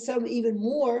find some even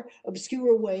more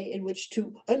obscure way in which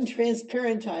to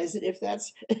untransparentize it, if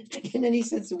that's in any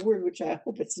sense of the word, which I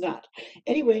hope it's not.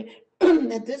 Anyway,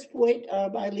 at this point,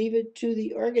 I leave it to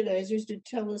the organizers to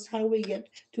tell us how we get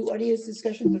to audience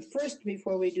discussion. But first,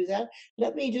 before we do that,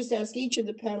 let me just ask each of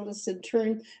the panelists in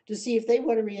turn to see if they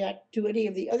want to react to any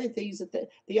of the other things that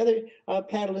the other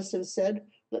panelists have said.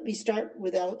 Let me start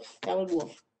with Alan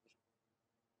Wolf.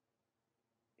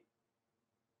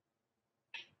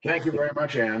 Thank you very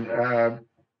much, Anne.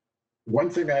 One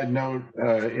thing I'd note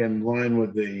in line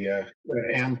with the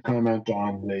Anne's comment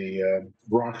on the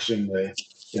rocks in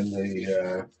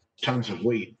the tons of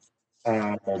wheat.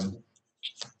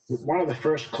 One of the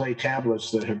first clay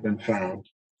tablets that have been found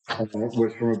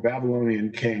was from a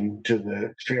Babylonian king to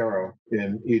the pharaoh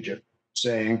in Egypt,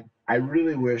 saying, "I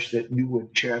really wish that you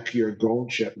would check your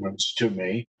gold shipments to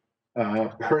me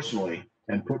personally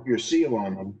and put your seal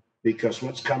on them, because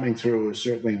what's coming through is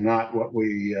certainly not what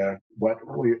we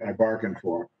bargained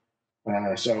for."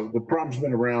 So the problem's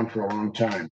been around for a long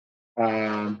time.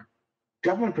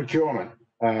 Government procurement.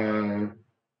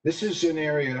 This is an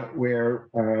area where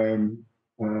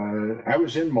I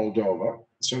was in Moldova,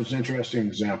 so it's an interesting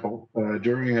example,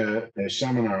 during a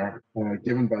seminar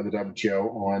given by the WTO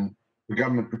on the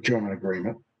government procurement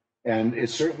agreement. And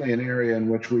it's certainly an area in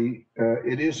which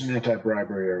it is an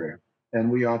anti-bribery area, and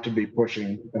we ought to be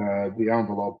pushing the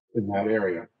envelope in that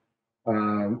area.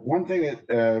 One thing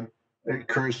that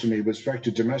occurs to me with respect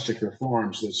to domestic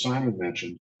reforms that Simon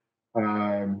mentioned,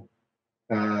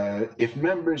 if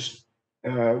members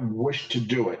wish to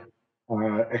do it,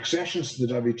 Accessions to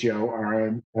the WTO are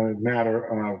a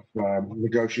matter of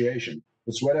negotiation.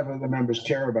 It's whatever the members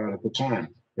care about at the time.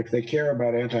 If they care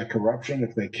about anti-corruption,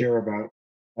 if they care about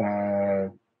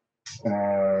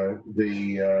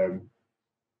the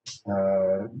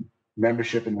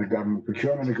membership in the government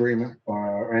procurement agreement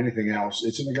or anything else,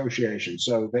 it's a negotiation.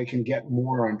 So they can get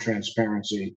more on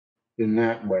transparency in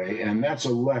that way. And that's a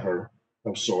lever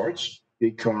of sorts,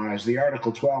 because the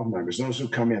Article 12 members, those who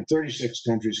come in, 36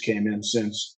 countries came in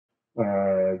since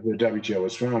the WTO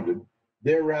was founded.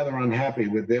 They're rather unhappy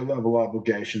with their level of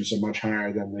obligations are much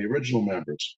higher than the original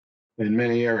members in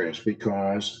many areas,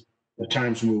 because the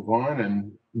times move on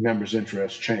and members'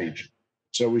 interests change.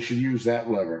 So we should use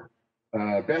that lever.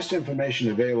 Best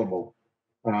information available.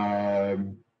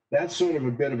 That's sort of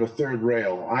a bit of a third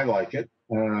rail. I like it,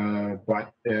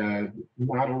 but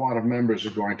not a lot of members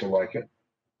are going to like it.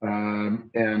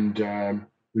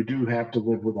 We do have to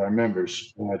live with our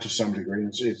members to some degree.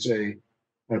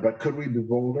 But could we be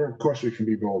bolder? Of course we can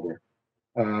be bolder.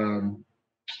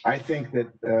 I think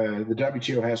that the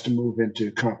WTO has to move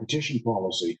into competition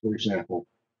policy, for example.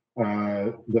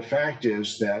 The fact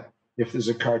is that if there's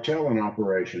a cartel in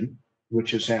operation,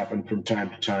 which has happened from time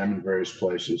to time in various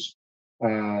places,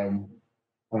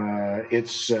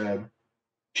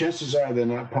 chances are they're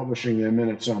not publishing their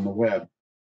minutes on the web.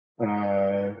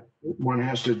 One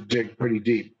has to dig pretty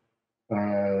deep.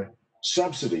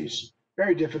 Subsidies,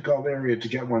 very difficult area to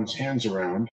get one's hands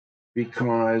around,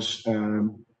 because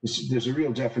there's a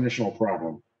real definitional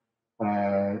problem.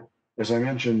 As I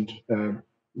mentioned,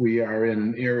 we are in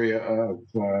an area of,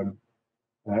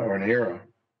 or an era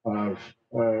of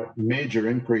major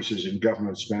increases in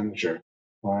government expenditure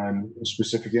on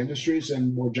specific industries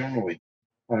and more generally.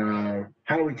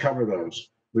 How do we cover those?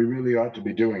 We really ought to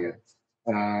be doing it.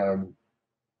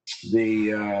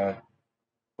 The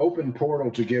open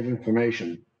portal to give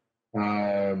information.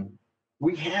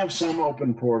 We have some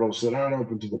open portals that aren't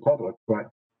open to the public,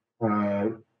 but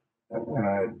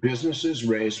businesses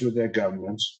raised with their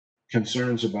governments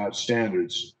concerns about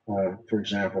standards, for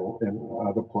example, in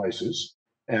other places.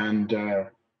 And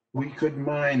we could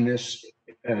mine this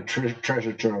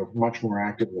treasure trove much more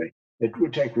actively. It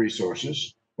would take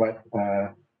resources, but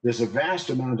there's a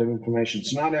vast amount of information.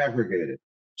 It's not aggregated.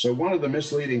 So one of the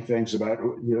misleading things about,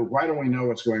 why don't we know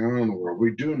what's going on in the world?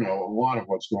 We do know a lot of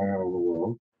what's going on in the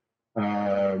world.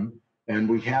 And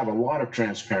we have a lot of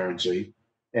transparency,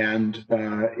 and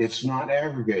it's not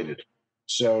aggregated.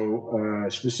 So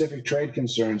specific trade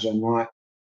concerns are not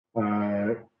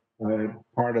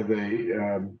part of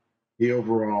the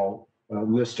overall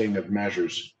listing of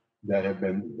measures that have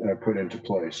been put into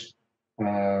place.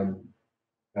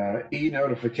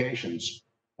 E-notifications.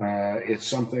 It's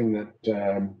something that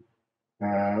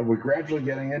we're gradually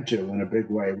getting into in a big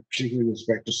way, particularly with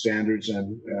respect to standards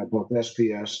and both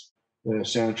SPS, the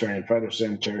sanitary and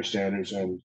phytosanitary standards,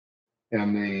 and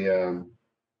the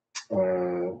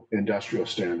industrial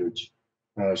standards.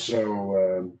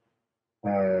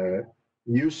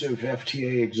 Use of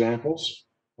FTA examples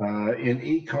in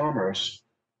e-commerce.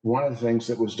 One of the things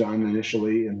that was done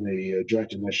initially in the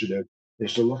joint initiative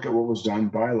is to look at what was done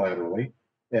bilaterally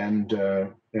and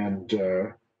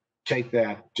take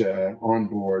that on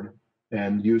board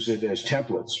and use it as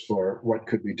templates for what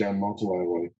could be done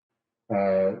multilaterally.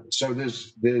 So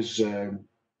there's a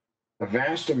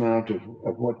vast amount of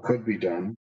what could be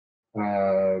done,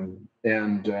 and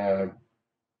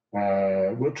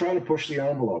we'll try to push the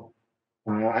envelope.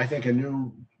 I think a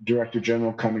new director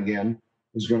general coming in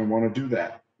is going to want to do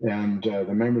that, and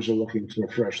the members are looking for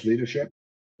fresh leadership,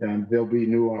 and there'll be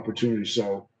new opportunities.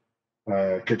 So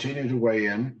continue to weigh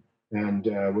in, and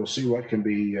we'll see what can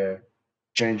be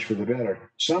changed for the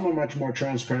better. Some are much more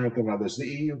transparent than others. The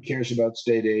EU cares about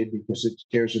state aid because it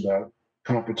cares about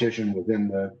competition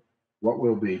within what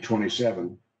will be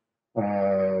 27.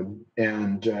 I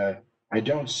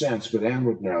don't sense, but Anne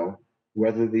would know,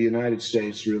 whether the United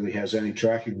States really has any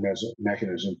tracking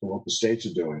mechanism for what the states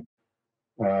are doing.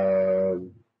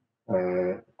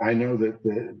 I know that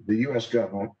the US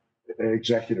government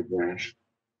executive branch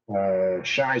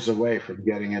shies away from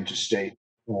getting into state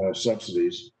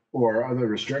subsidies or other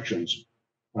restrictions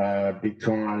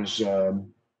because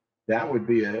that would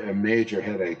be a major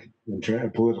headache, a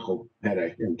political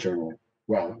headache internally.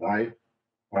 Well, I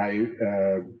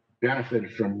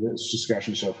benefited from this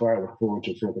discussion so far. I look forward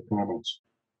to further comments.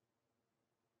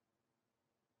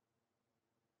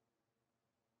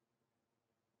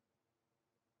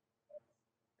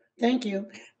 Thank you.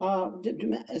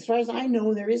 As far as I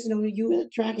know, there is no US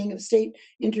tracking of state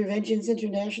interventions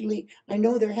internationally. I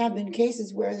know there have been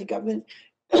cases where the government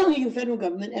the federal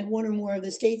government and one or more of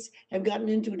the states have gotten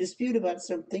into a dispute about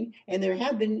something, and there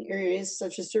have been areas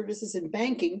such as services and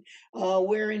banking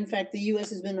where, in fact, the U.S.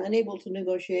 has been unable to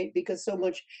negotiate because so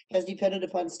much has depended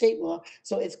upon state law.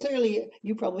 So it's clearly,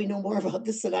 you probably know more about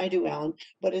this than I do, Alan,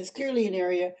 but it's clearly an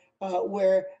area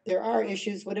where there are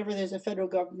issues whenever there's a federal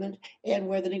government and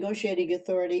where the negotiating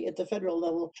authority at the federal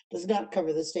level does not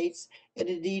cover the states. And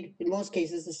indeed, in most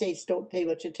cases, the states don't pay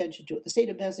much attention to it. The state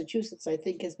of Massachusetts, I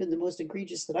think, has been the most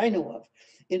egregious that I know of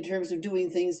in terms of doing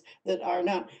things that are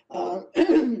not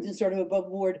sort of above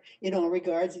board in all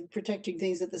regards, and protecting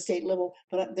things at the state level,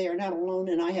 but they are not alone,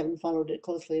 and I haven't followed it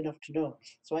closely enough to know.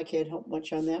 So I can't help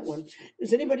much on that one.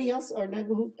 Does anybody else, or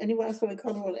anyone else want to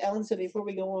comment on what Alan said before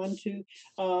we go on to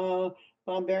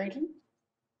Bob Barrington?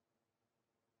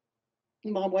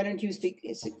 Bob, why don't you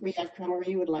react however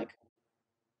you would like?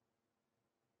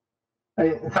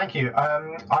 Thank you.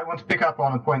 I want to pick up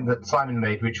on a point that Simon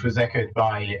made, which was echoed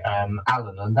by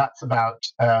Alan, and that's about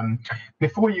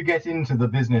before you get into the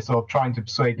business of trying to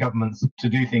persuade governments to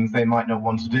do things they might not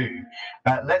want to do,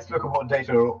 let's look at what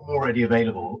data are already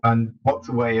available and what's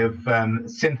a way of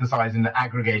synthesizing and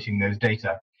aggregating those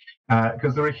data.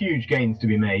 Because there are huge gains to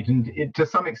be made, and to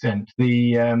some extent,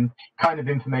 the kind of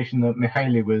information that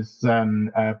Mihaly was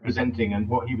presenting and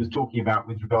what he was talking about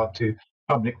with regard to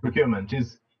public procurement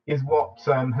is what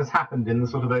has happened in the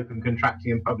sort of open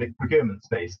contracting and public procurement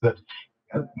space. That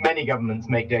many governments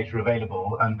make data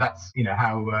available, and that's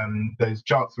how those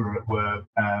charts were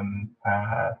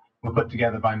put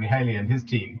together by Mihaly and his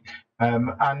team.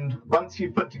 And once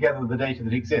you put together the data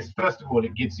that exists, first of all,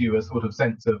 it gives you a sort of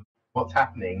sense of what's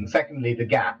happening. Secondly, the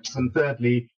gaps, and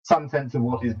thirdly, some sense of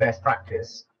what is best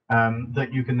practice that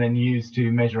you can then use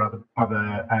to measure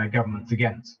other governments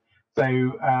against.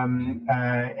 So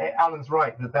Alan's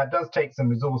right that does take some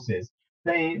resources.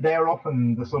 They are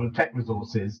often the sort of tech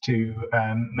resources to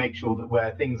make sure that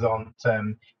where things aren't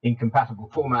in compatible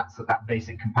formats, that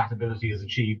basic compatibility is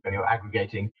achieved when you're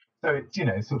aggregating. So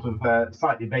it's sort of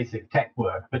slightly basic tech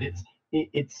work, but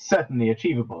it's certainly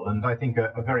achievable, and I think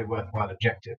a very worthwhile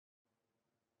objective.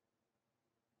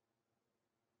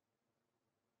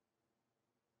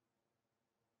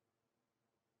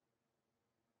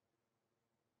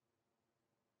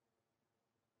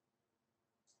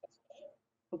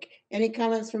 Okay, any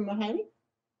comments from Mihaly?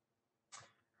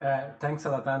 Thanks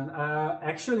a lot. And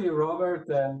actually, Robert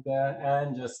and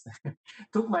Anne just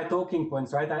took my talking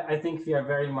points, right? I think we are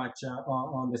very much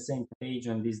on the same page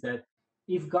on this, that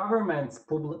if governments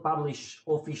publish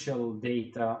official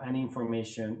data and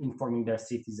information informing their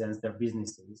citizens, their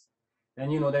businesses, then,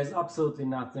 there's absolutely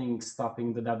nothing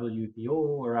stopping the WTO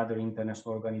or other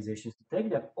international organizations to take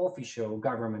that official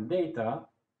government data,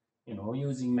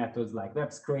 using methods like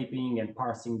web scraping and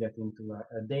parsing that into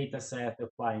a data set,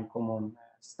 applying common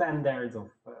standards of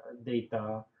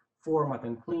data format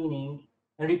and cleaning,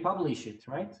 and republish it,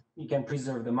 right? You can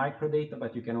preserve the microdata,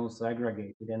 but you can also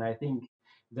aggregate it. And I think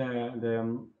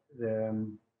the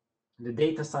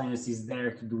data science is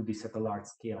there to do this at a large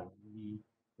scale.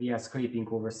 We are scraping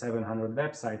over 700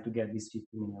 websites to get these 50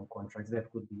 million contracts.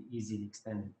 That could be easily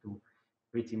extended to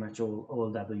pretty much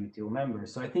all WTO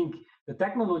members. So I think the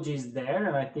technology is there,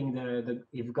 and I think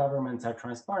if governments are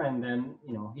transparent, then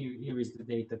here is the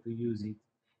data to use it.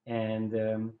 And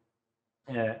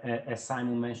as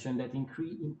Simon mentioned, that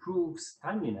improves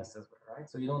timeliness as well, right?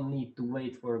 So you don't need to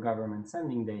wait for government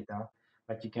sending data,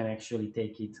 but you can actually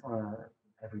take it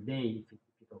every day if you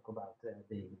talk about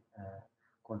daily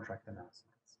contract announcements.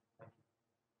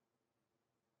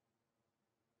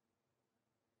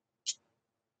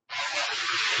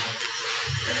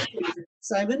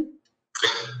 Simon?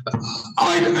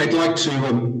 I'd like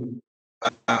to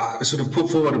sort of put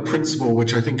forward a principle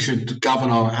which I think should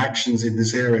govern our actions in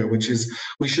this area, which is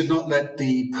we should not let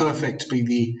the perfect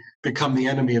become the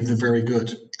enemy of the very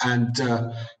good. And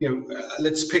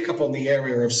let's pick up on the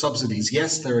area of subsidies.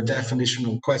 Yes, there are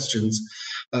definitional questions,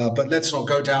 but let's not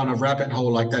go down a rabbit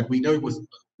hole like that. We know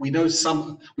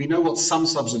what some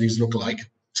subsidies look like.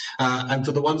 And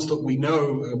for the ones that we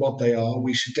know what they are,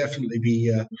 we should definitely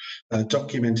be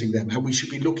documenting them. And we should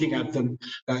be looking at them,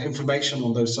 information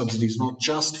on those subsidies, not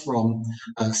just from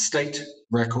state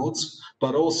records,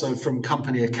 but also from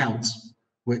company accounts,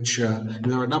 which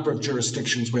there are a number of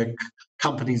jurisdictions where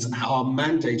companies are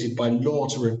mandated by law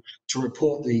to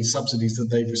report the subsidies that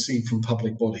they've received from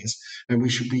public bodies. And we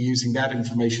should be using that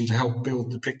information to help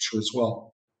build the picture as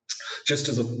well. Just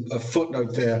as a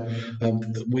footnote there,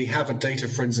 we have a data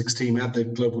forensics team at the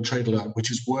Global Trade Alert, which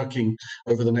is working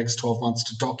over the next 12 months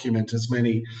to document as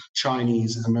many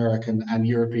Chinese, American, and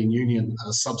European Union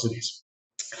subsidies.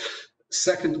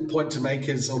 Second point to make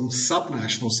is on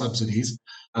subnational subsidies.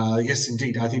 Yes,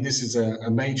 indeed. I think this is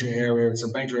a major area. It's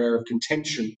a major area of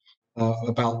contention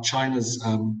about China's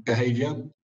behavior.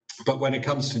 But when it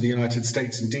comes to the United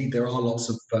States, indeed, there are lots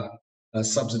of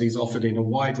subsidies offered in a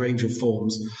wide range of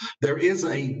forms. There is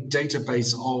a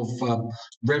database of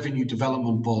revenue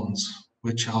development bonds,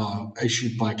 which are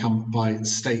issued by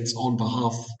states on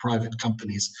behalf of private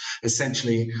companies.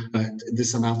 Essentially,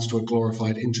 this amounts to a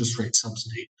glorified interest rate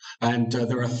subsidy. And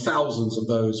there are thousands of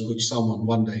those which someone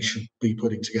one day should be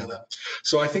putting together.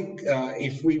 So I think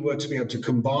if we were to be able to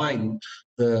combine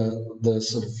the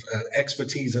sort of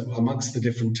expertise amongst the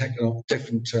different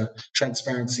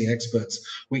transparency experts,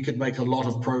 we could make a lot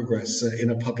of progress in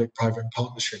a public-private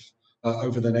partnership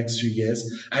over the next few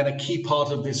years. And a key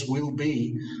part of this will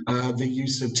be the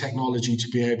use of technology to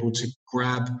be able to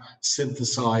grab,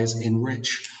 synthesize,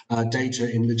 enrich data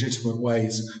in legitimate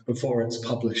ways before it's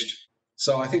published.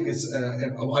 So I think it's,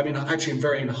 I mean, actually, I'm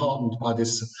very heartened by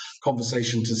this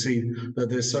conversation to see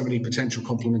that there's so many potential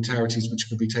complementarities which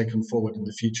could be taken forward in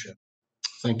the future.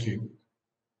 Thank you.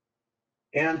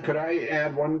 And could I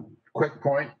add one quick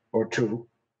point or two?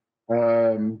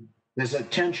 There's a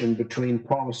tension between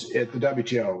policy at the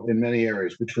WTO in many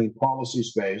areas between policy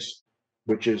space,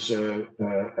 which is a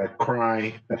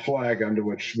flag under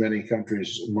which many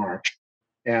countries march,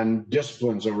 and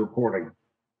disciplines of reporting.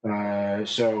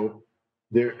 So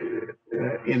there,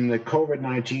 in the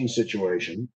COVID-19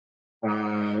 situation,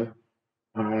 the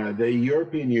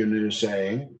European Union is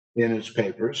saying in its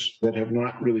papers that have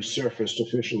not really surfaced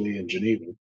officially in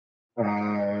Geneva,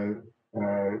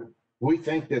 we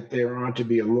think that there ought to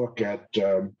be a look at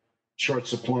short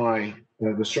supply,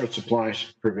 the short supply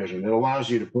provision. It allows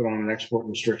you to put on an export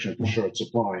restriction for short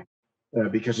supply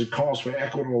because it calls for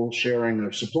equitable sharing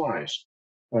of supplies.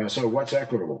 So what's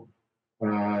equitable?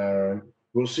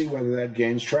 We'll see whether that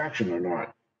gains traction or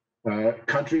not.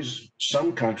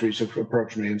 Some countries have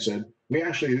approached me and said, we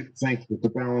actually think that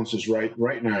the balance is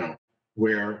right now,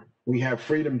 where we have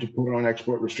freedom to put on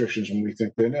export restrictions when we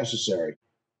think they're necessary.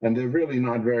 And they're really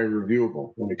not very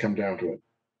reviewable when we come down to it.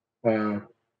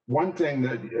 One thing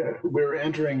that we're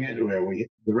entering into,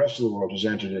 the rest of the world has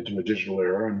entered into a digital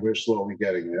era, and we're slowly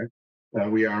getting there.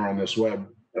 We are on this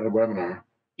webinar.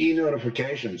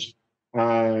 E-notifications.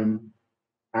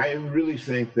 I really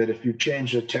think that if you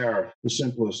change a tariff, the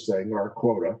simplest thing, or a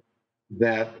quota,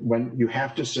 that when you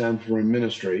have to send from a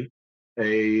ministry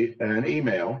an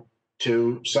email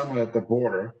to someone at the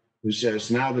border who says,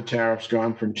 now the tariff's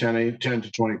gone from 10 to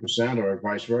 20% or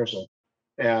vice versa,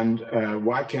 and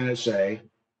why can't it say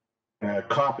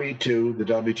copy to the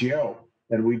WTO?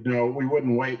 And we'd know, we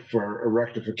wouldn't wait for a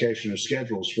rectification of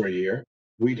schedules for a year.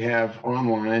 We'd have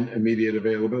online immediate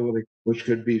availability, which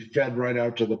could be fed right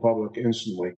out to the public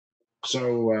instantly.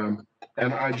 So,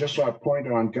 and I just saw a point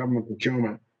on government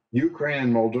procurement. Ukraine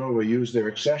and Moldova use their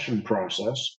accession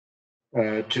process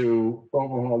to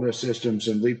overhaul their systems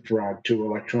and leapfrog to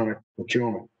electronic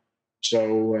procurement.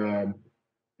 So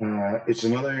it's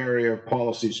another area of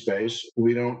policy space.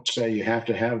 We don't say you have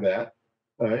to have that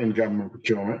in government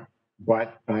procurement,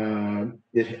 but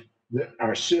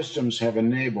our systems have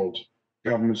enabled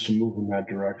governments to move in that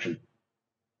direction.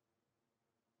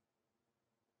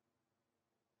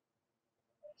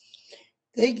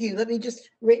 Thank you. Let me just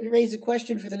raise a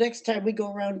question for the next time we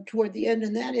go around toward the end,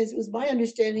 and that is, it was my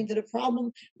understanding that a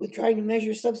problem with trying to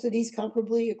measure subsidies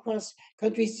comparably across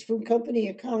countries from company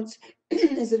accounts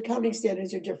is that accounting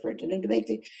standards are different. And to make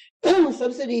the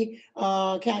subsidy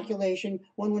calculation,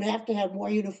 one would have to have more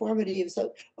uniformity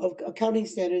of accounting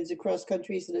standards across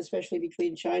countries, and especially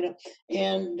between China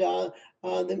and the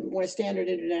more standard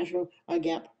international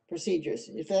GAAP procedures.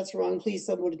 If that's wrong, please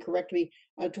someone correct me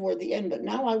toward the end. But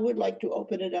now I would like to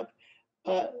open it up.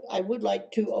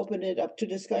 To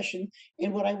discussion.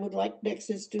 And what I would like next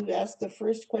is to ask the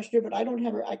first question, but I don't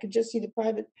have her. I could just see the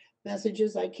private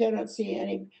messages. I cannot see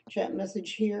any chat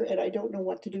message here, and I don't know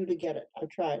what to do to get it. I've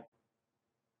tried.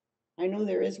 I know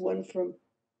there is one from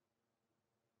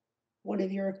one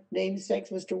of your namesakes,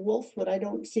 Mr. Wolf, but I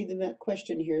don't see the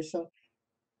question here. So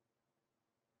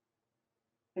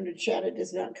under chat, it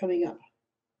is not coming up.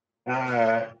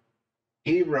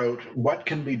 He wrote, what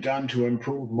can be done to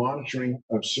improve monitoring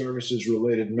of services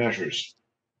related measures?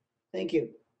 Thank you.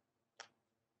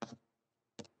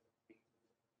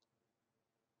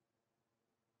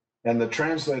 And the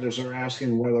translators are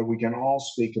asking whether we can all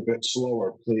speak a bit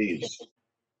slower, please.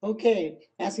 Okay,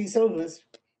 asking some of us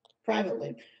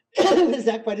privately. Is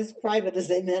that quite as private as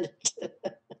they meant it?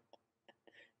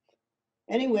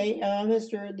 Anyway,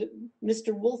 Mr.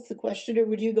 Wolf, the questioner,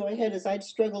 would you go ahead as I'd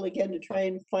struggle again to try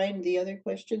and find the other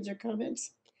questions or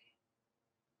comments?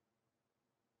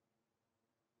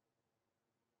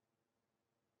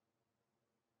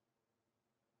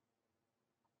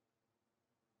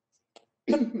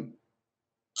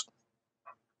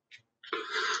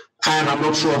 And I'm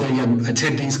not sure the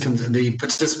attendees the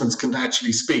participants can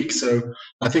actually speak. So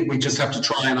I think we just have to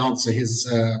try and answer his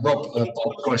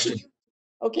Bob's question.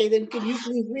 Okay, then can you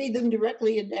please read them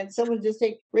directly and someone just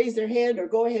raise their hand or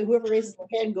go ahead, whoever raises their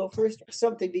hand, go first or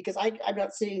something, because I'm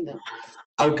not seeing them.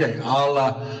 Okay,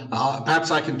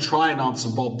 perhaps I can try and answer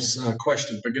Bob's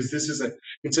question, because this is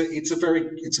it's a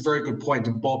very good point,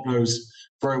 and Bob knows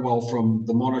very well from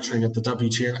the monitoring of the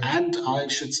WTO, and I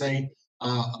should say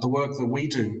the work that we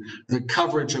do. The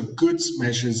coverage of goods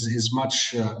measures is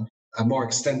much more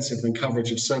extensive than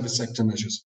coverage of service sector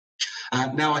measures.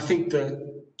 Now, I think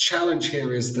the challenge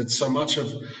here is that so much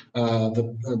of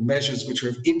the measures which are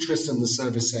of interest in the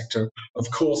service sector, of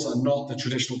course, are not the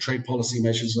traditional trade policy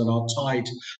measures and are tied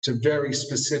to very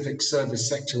specific service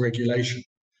sector regulation.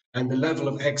 And the level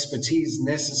of expertise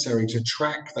necessary to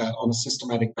track that on a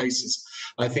systematic basis,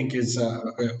 I think, is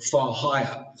far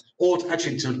higher. Or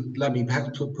actually, let me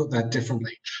put that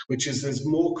differently, which is there's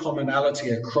more commonality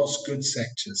across goods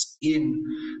sectors in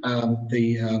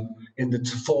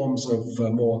the forms of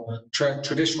more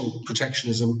traditional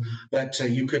protectionism, that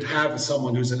you could have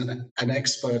someone who's an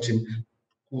expert in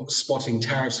spotting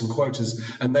tariffs and quotas,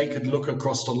 and they could look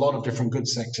across a lot of different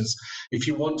goods sectors. If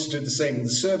you want to do the same in the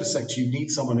service sector, you need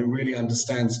someone who really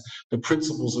understands the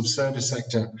principles of service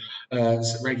sector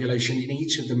regulation in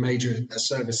each of the major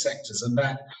service sectors, and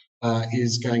that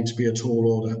is going to be a tall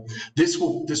order. This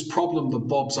problem that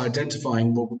Bob's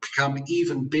identifying will become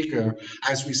even bigger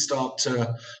as we start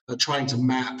trying to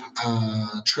map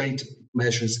trade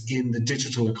measures in the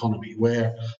digital economy,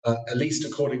 where at least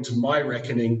according to my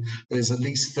reckoning, there's at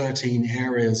least 13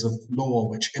 areas of law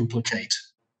which implicate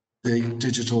the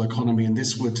digital economy, and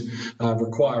this would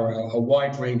require a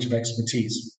wide range of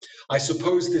expertise. I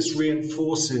suppose this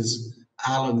reinforces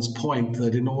Alan's point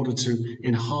that in order to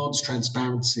enhance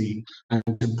transparency and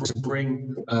to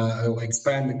bring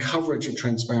expand the coverage of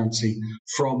transparency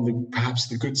from perhaps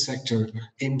the goods sector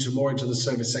more into the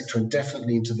service sector, and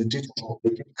definitely into the digital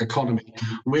economy,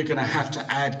 we're going to have to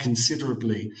add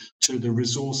considerably to the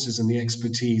resources and the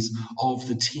expertise of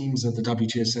the teams at the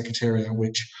WTO Secretariat,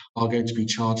 which are going to be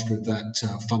charged with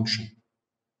that function.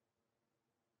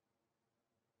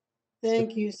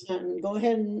 Thank you, Stanton. Go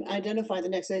ahead and identify the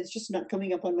next. It's just not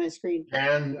coming up on my screen.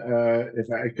 And if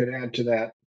I could add to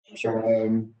that,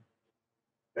 Sure.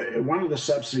 One of the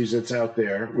subsidies that's out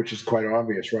there, which is quite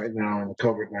obvious right now in the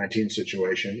COVID-19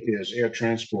 situation, is air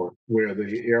transport, where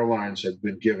the airlines have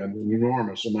been given an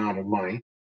enormous amount of money.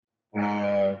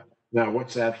 Now,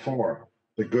 what's that for?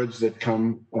 The goods that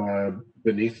come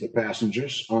beneath the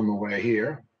passengers on the way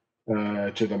here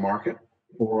to the market,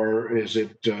 or is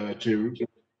it to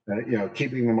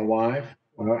keeping them alive?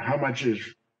 How much is,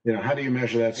 how do you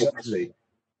measure that subsidy?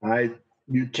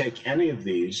 You take any of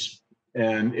these,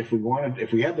 and if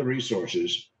we had the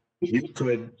resources, you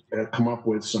could come up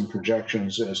with some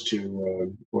projections as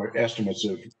to or estimates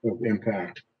of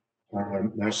impact.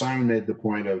 Now, Simon made the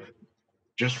point of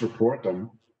just report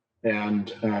them,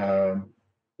 and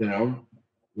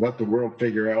let the world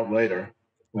figure out later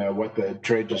what the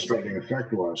trade distorting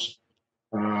effect was.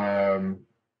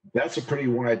 That's a pretty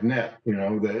wide net.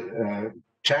 The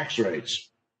tax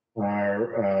rates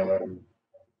are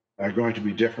going to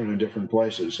be different in different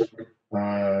places.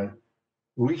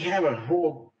 We have a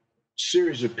whole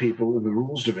series of people in the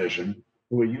rules division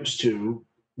who are used to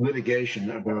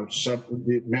litigation about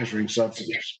measuring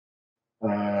subsidies.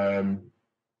 To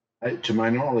my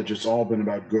knowledge, it's all been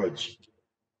about goods.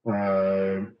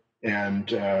 And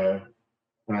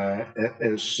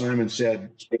as Simon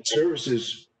said,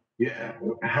 services,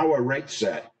 how are rates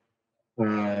set?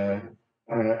 Do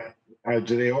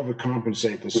they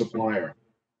overcompensate the supplier?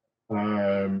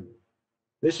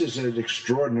 This is an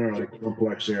extraordinarily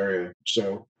complex area.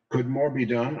 So could more be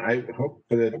done? I hope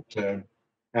that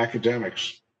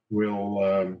academics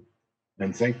will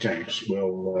and think tanks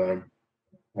will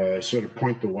sort of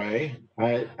point the way.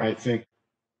 I think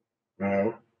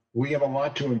we have a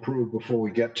lot to improve before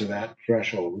we get to that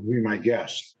threshold, would be my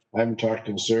guess. I haven't talked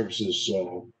to the services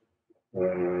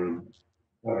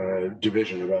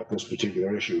division about this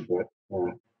particular issue, but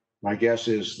my guess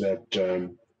is that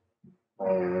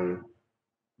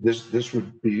this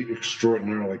would be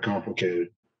extraordinarily complicated,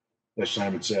 as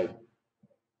Simon said.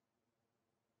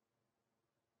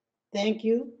 Thank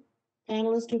you.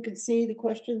 Panelists who can see the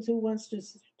questions, who wants to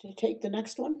take the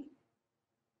next one?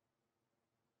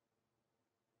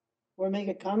 Or make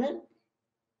a comment?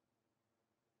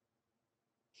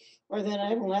 Or then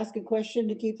I will ask a question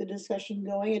to keep the discussion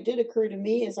going. It did occur to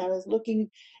me as I was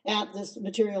looking at this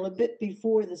material a bit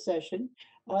before the session,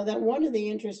 that one of the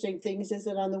interesting things is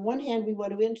that on the one hand, we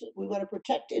want to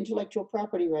protect intellectual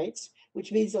property rights,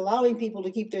 which means allowing people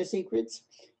to keep their secrets,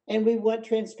 and we want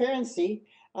transparency,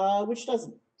 which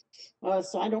doesn't.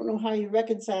 So I don't know how you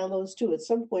reconcile those two. At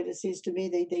some point, it seems to me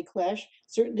they clash.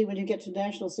 Certainly, when you get to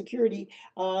national security,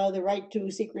 the right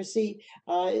to secrecy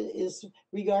is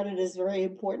regarded as very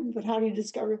important. But how do you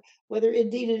discover whether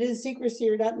indeed it is secrecy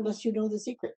or not unless you know the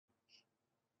secret?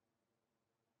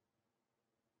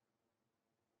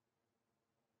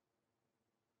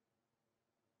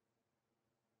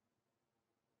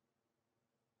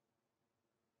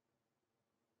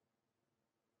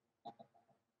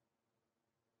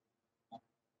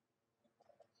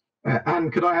 Anne,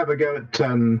 could I have a go at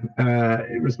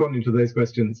responding to those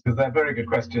questions? Because they're very good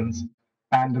questions.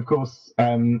 And of course,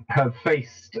 have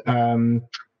faced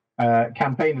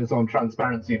campaigners on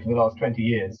transparency for the last 20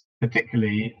 years,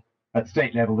 particularly at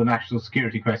state level, the national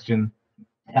security question,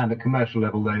 and at commercial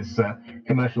level, those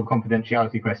commercial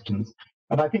confidentiality questions.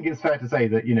 And I think it's fair to say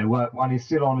that, you know, one is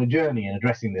still on a journey in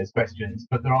addressing those questions,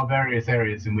 but there are various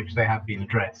areas in which they have been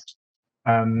addressed.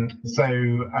 And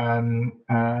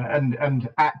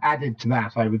added to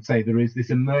that, I would say there is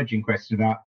this emerging question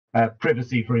about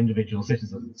privacy for individual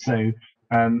citizens. So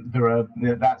there are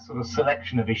that sort of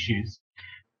selection of issues.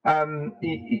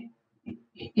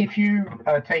 If you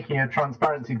are taking a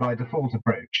transparency by default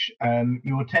approach,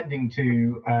 you're tending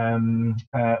to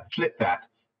flip that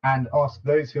and ask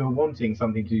those who are wanting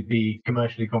something to be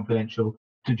commercially confidential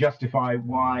to justify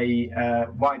why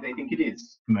they think it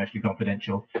is commercially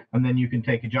confidential, and then you can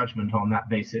take a judgment on that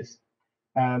basis.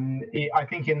 I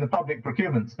think in the public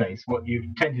procurement space, what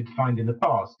you've tended to find in the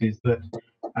past is that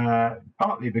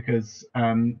partly because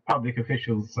public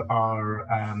officials are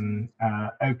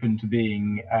open to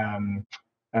being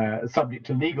subject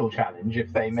to legal challenge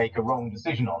if they make a wrong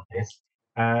decision on this,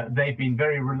 they've been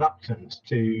very reluctant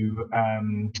to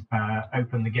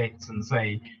open the gates and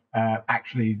say,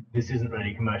 actually, this isn't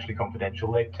really commercially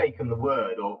confidential. They've taken the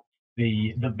word of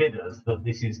the bidders that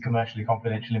this is commercially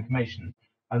confidential information.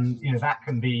 And that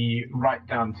can be right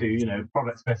down to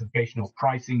product specification or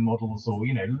pricing models or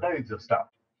loads of stuff.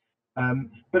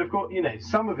 But of course,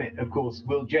 some of it, of course,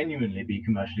 will genuinely be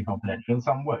commercially confidential and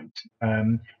some won't.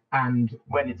 And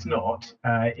when it's not,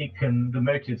 the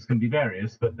motives can be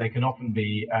various, but they can often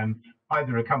be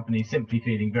either a company simply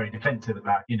feeling very defensive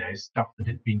about stuff that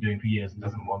it's been doing for years and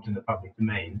doesn't want in the public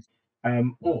domain,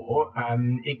 or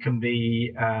it can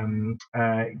be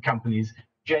companies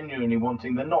genuinely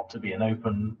wanting there not to be an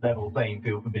open level playing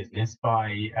field for business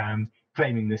by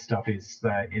claiming this stuff is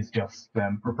just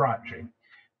proprietary.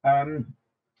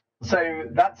 So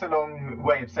that's a long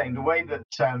way of saying the way that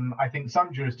I think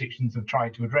some jurisdictions have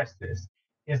tried to address this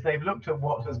is they've looked at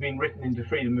what has been written into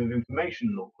freedom of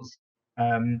information laws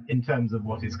in terms of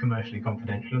what is commercially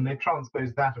confidential, and they've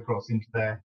transposed that across into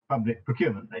their public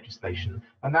procurement legislation.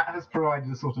 And that has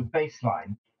provided a sort of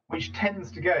baseline which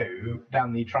tends to go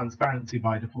down the transparency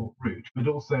by default route, but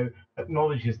also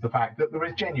acknowledges the fact that there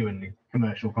is genuinely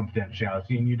commercial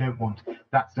confidentiality and you don't want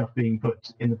that stuff being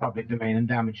put in the public domain and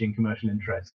damaging commercial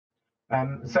interest.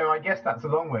 So I guess that's a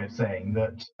long way of saying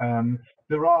that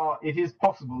it is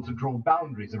possible to draw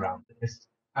boundaries around this,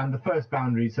 and the first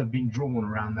boundaries have been drawn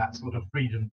around that sort of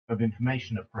freedom of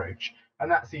information approach,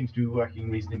 and that seems to be working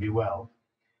reasonably well.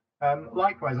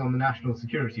 Likewise, on the national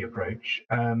security approach,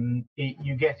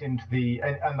 you get into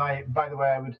by the way,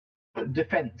 I would put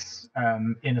defence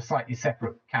in a slightly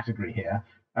separate category here,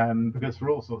 because for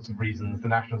all sorts of reasons, the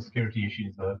national security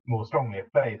issues are more strongly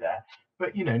at play there.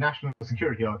 But national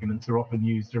security arguments are often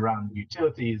used around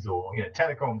utilities or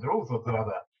telecoms or all sorts of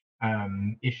other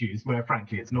issues where,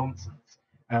 frankly, it's nonsense.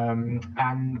 So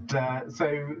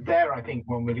there, I think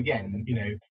one would again,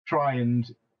 try and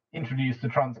introduce the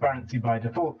transparency by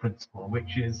default principle,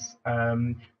 which is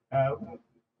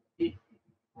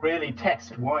really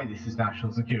test why this is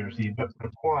national security, but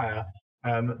require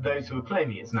those who are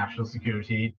claiming it's national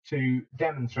security to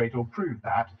demonstrate or prove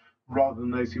that, rather than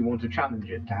those who want to challenge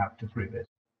it to have to prove it.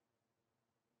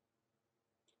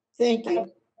 Thank you.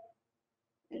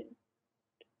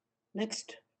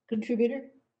 Next contributor.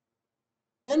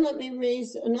 And let me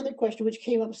raise another question which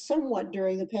came up somewhat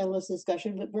during the panelist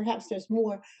discussion, but perhaps there's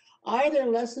more. Are there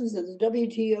lessons that the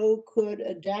WTO could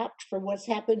adapt from what's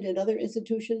happened in other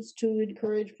institutions to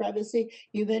encourage privacy?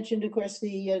 You mentioned, of course,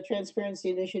 the Transparency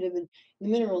Initiative in the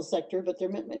mineral sector, but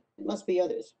there must be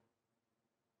others.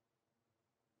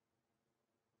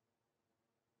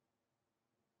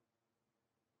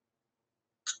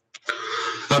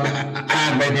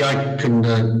 And maybe I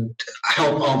can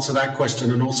help answer that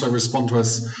question and also respond to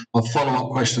a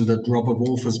follow-up question that Robert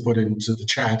Wolf has put into the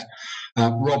chat.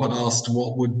 Robert asked,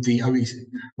 what would the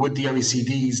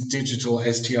OECD's digital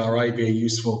STRI be a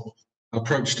useful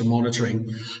approach to monitoring?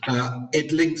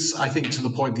 It links, I think, to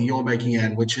the point that you're making,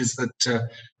 Anne, which is that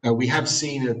we have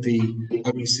seen at the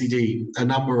OECD a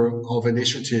number of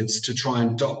initiatives to try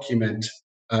and document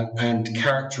and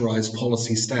characterize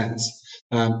policy stance.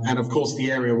 And of course, the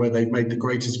area where they've made the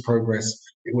greatest progress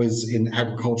was in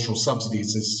agricultural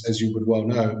subsidies, as you would well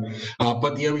know.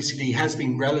 But the OECD has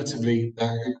been relatively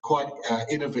quite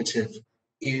innovative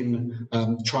in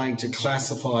trying to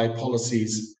classify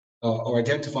policies or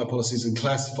identify policies and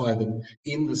classify them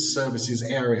in the services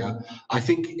area. I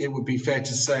think it would be fair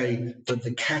to say that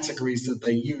the categories that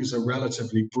they use are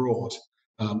relatively broad.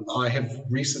 I have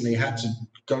recently had to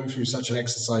go through such an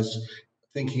exercise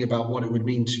thinking about what it would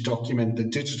mean to document the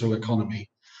digital economy.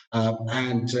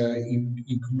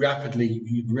 You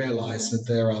rapidly realize that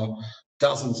there are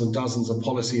dozens and dozens of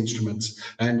policy instruments,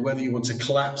 and whether you want to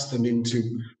collapse them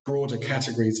into broader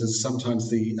categories, as sometimes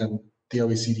the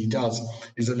OECD does,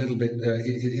 is a little bit,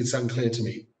 it's unclear to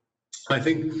me. I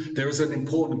think there is an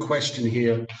important question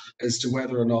here as to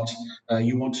whether or not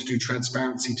you want to do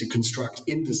transparency to construct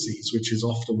indices, which is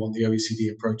often what the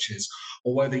OECD approach is,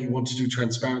 or whether you want to do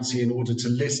transparency in order to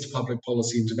list public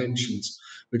policy interventions,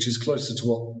 which is closer to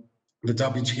what the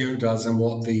WTO does and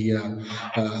what the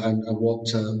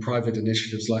private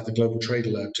initiatives like the Global Trade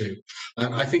Alert do.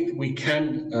 And I think we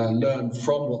can learn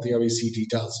from what the OECD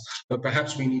does, but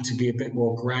perhaps we need to be a bit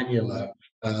more granular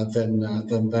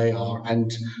than they are.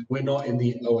 And we're not in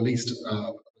the, or at least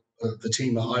the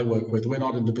team that I work with, we're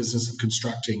not in the business of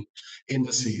constructing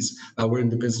indices. We're in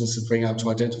the business of being able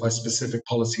to identify specific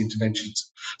policy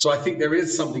interventions. So I think there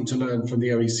is something to learn from the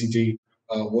OECD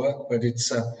work, but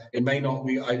it may not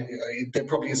be. There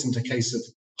probably isn't a case of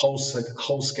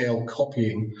whole-scale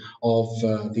copying of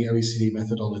the OECD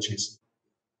methodologies.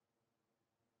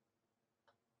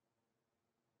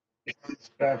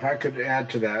 If I could add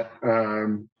to that,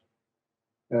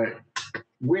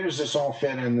 where does this all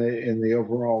fit in the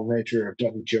overall nature of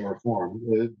WTO reform?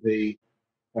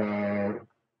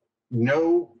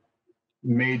 No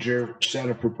major set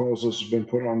of proposals has been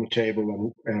put on the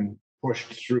table and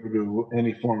pushed through to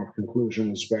any form of conclusion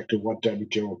with respect to what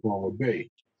WTO reform would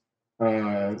be.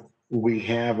 We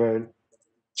have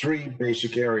three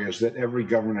basic areas that every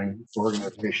governing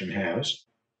organization has,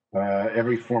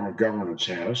 every form of governance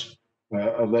has: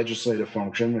 a legislative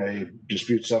function, a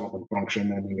dispute settlement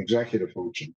function, and an executive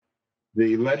function.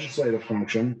 The legislative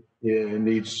function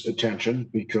needs attention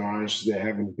because there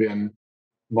haven't been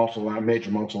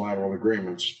major multilateral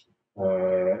agreements,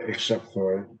 except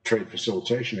for trade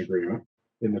facilitation agreement,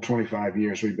 in the 25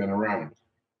 years we've been around.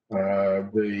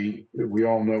 We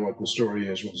all know what the story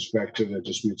is with respect to the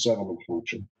dispute settlement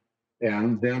function.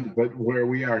 And then, but where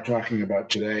we are talking about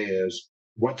today is,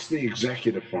 what's the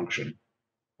executive function?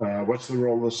 What's the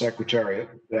role of the Secretariat?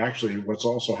 Actually, what's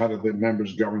also, how do the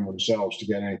members govern themselves to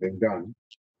get anything done?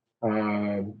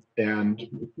 And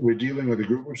we're dealing with a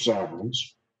group of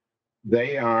sovereigns.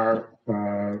 They are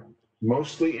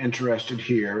mostly interested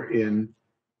here in,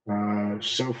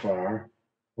 so far,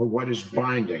 what is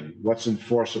binding, what's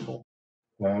enforceable,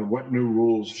 what new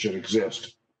rules should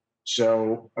exist.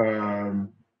 So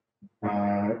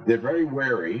they're very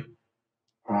wary,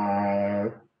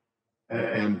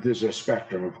 and there's a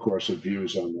spectrum, of course, of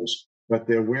views on this, but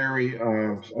they're wary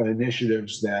of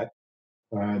initiatives that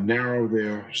narrow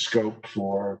their scope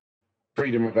for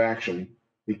freedom of action,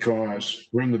 because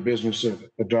we're in the business of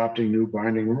adopting new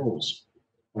binding rules.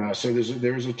 So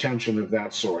there's a tension of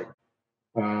that sort.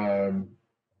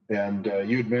 And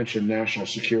you'd mentioned national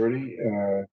security.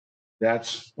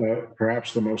 That's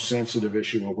perhaps the most sensitive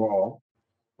issue of all.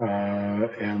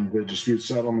 And the dispute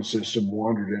settlement system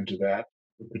wandered into that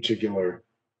particular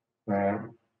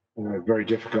very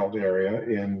difficult area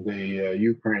in the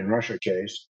Ukraine-Russia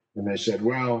case. And they said,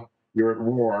 well, you're at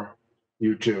war,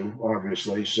 you two,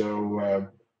 obviously, so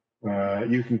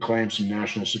you can claim some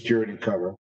national security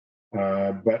cover.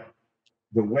 But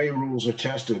the way rules are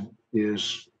tested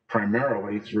is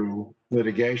primarily through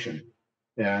litigation.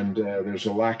 And there's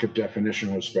a lack of definition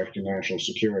with respect to national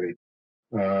security.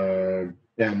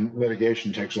 And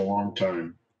litigation takes a long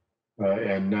time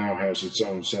and now has its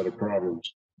own set of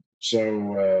problems.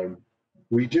 So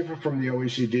we differ from the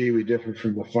OECD, we differ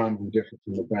from the fund, we differ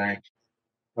from the bank,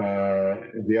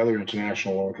 the other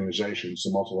international organizations,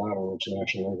 the multilateral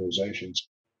international organizations,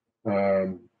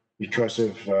 because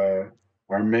of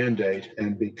our mandate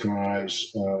and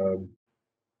because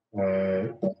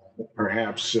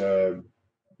perhaps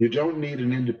you don't need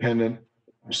an independent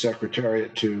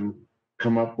Secretariat to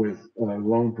come up with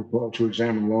to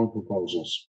examine loan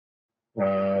proposals.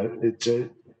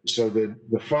 So that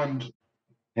the fund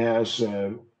has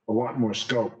a lot more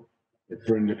scope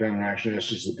for independent action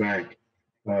as is the bank.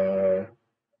 The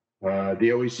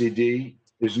OECD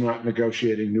is not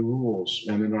negotiating new rules,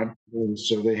 and they're not,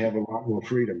 so they have a lot more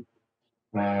freedom.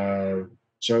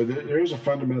 So there is a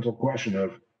fundamental question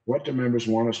of what do members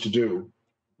want us to do,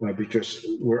 because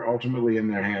we're ultimately in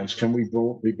their hands. Can we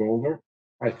be bolder?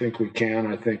 I think we can.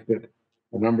 I think that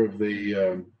a number of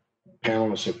the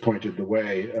panelists have pointed the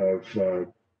way of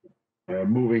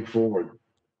moving forward.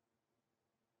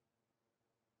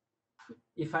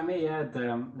 If I may add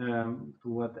to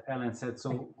what Ellen said,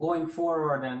 so going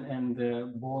forward and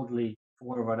boldly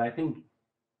forward, I think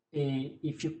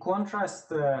if you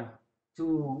contrast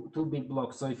two big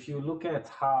blocks, so if you look at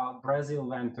how Brazil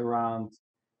went around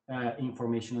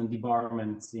information on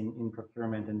debarments in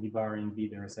procurement and debarring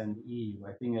bidders and the EU,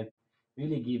 I think it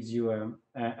really gives you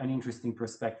an interesting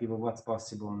perspective of what's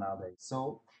possible nowadays.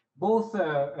 So both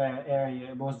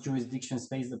both jurisdictions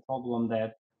face the problem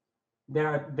that there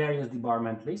are various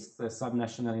debarment lists,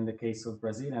 subnational in the case of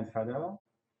Brazil and federal,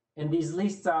 and these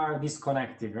lists are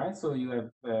disconnected, right? So you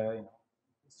have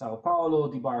Sao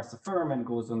Paulo debars a firm and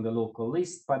goes on the local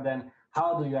list, but then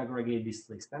how do you aggregate this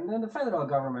list? And then the federal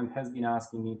government has been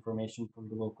asking information from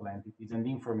the local entities, and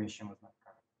the information was not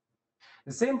coming.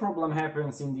 The same problem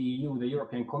happens in the EU. The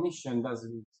European Commission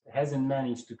hasn't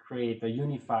managed to create a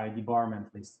unified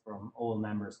debarment list from all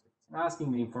member states. And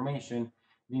asking the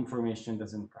information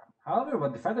doesn't come. However,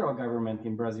 what the federal government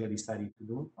in Brazil decided to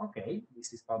do, okay,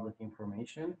 this is public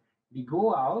information. We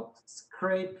go out,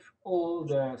 scrape all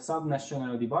the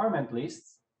subnational debarment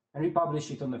lists, and republish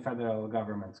it on the federal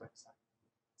government's website.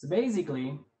 So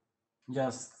basically,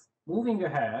 just moving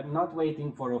ahead, not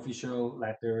waiting for official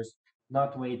letters,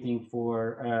 not waiting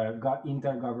for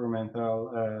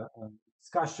intergovernmental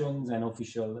discussions and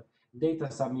official data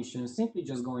submissions, simply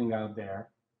just going out there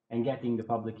and getting the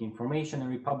public information and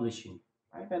republishing,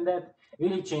 right? And that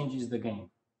really changes the game.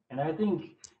 And I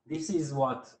think this is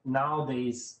what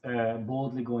nowadays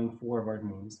boldly going forward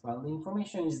means. Well, the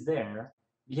information is there.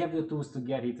 We have the tools to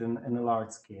get it in a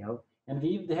large scale. And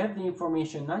we have the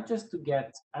information not just to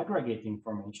get aggregate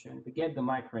information, to get the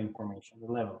micro information,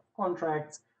 the level of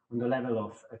contracts, on the level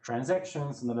of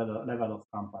transactions, on the level of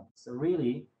companies. So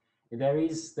really, we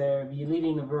live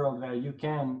in a world where you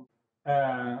can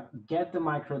get the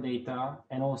micro data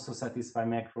and also satisfy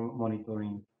macro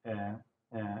monitoring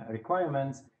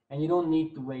requirements. And you don't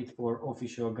need to wait for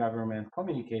official government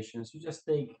communications. You just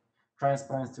take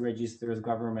transparency registers,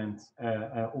 government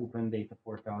open data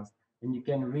portals, and you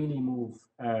can really move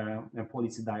a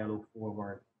policy dialogue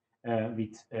forward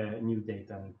with new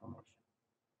data and information.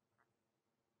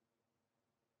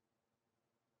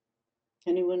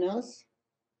 Anyone else?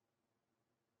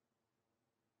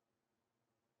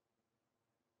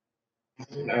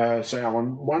 So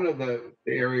Alan, one of the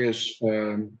areas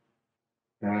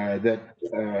that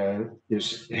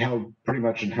is held pretty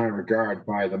much in high regard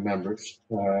by the members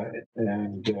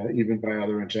and even by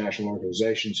other international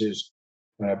organizations is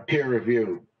peer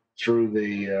review through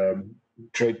the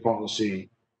trade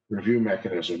policy review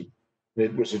mechanism.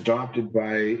 It was adopted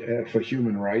by for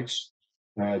human rights.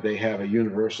 They have a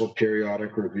universal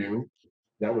periodic review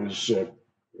that was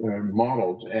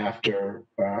modeled after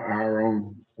our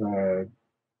own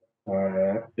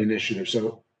initiative.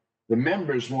 So the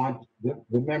members the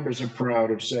members are proud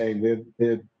of saying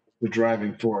they're the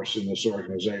driving force in this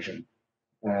organization.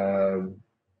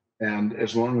 And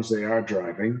as long as they are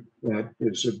driving, that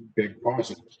is a big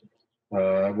positive.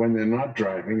 When they're not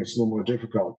driving, it's a little more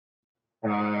difficult.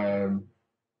 How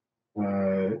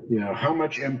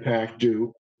much impact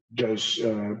does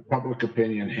public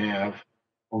opinion have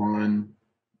on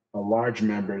a large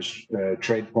member's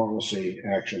trade policy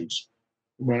actions?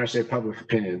 When I say public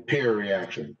opinion, peer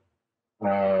reaction,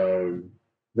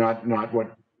 not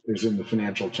what is in the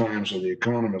Financial Times or the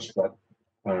Economist, but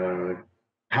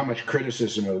how much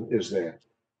criticism is there?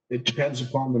 It depends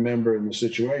upon the member and the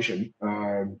situation.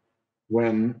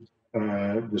 When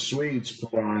the Swedes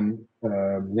put on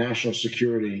national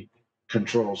security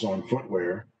controls on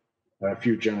footwear a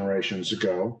few generations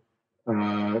ago,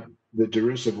 the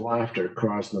derisive laughter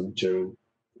caused them to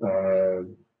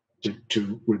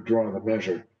withdraw the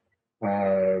measure.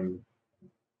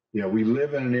 We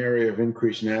live in an area of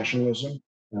increased nationalism,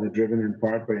 driven in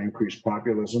part by increased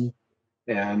populism,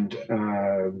 and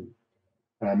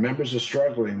members are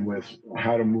struggling with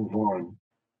how to move on.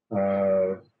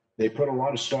 They put a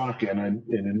lot of stock in a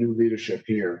new leadership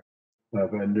here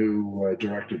of a new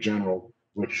director general,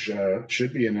 which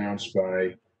should be announced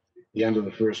by the end of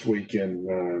the first week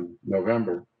in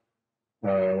November,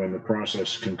 when the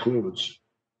process concludes.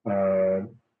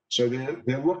 So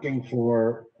they're looking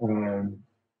for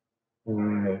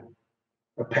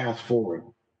a path forward.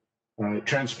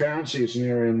 Transparency is an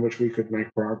area in which we could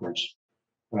make progress,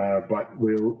 but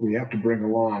we have to bring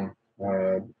along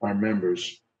our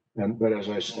members. But as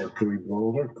I said, can we be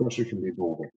bolder? Of course we can be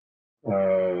bolder.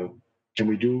 Can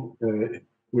we do?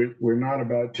 We're not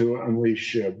about to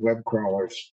unleash web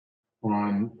crawlers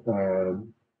on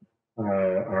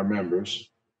our members.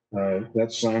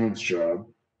 That's Simon's job,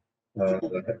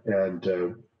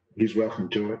 and he's welcome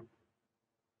to it.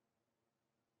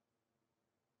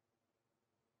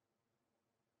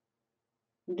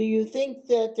 Do you think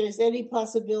that there's any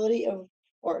possibility of,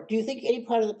 or do you think any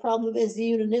part of the problem is the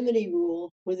unanimity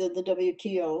rule within the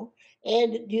WTO?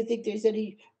 And do you think there's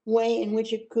any way in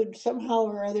which it could somehow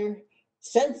or other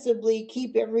sensibly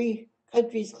keep every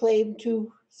country's claim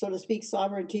to, so to speak,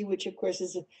 sovereignty, which of course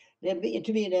is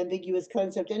to me an ambiguous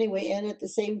concept anyway, and at the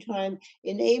same time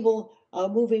enable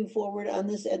moving forward on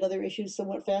this and other issues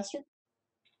somewhat faster?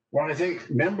 Well, I think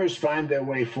members find their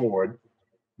way forward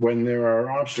when there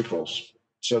are obstacles.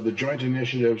 So the joint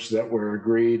initiatives that were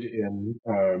agreed in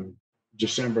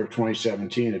December of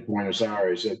 2017 at Buenos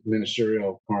Aires at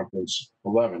Ministerial Conference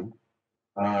 11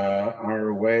 are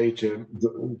a way to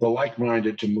the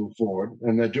like-minded to move forward,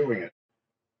 and they're doing it.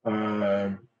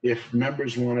 If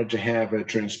members wanted to have a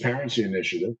transparency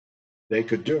initiative, they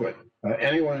could do it.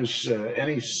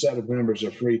 Any set of members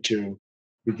are free to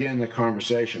begin the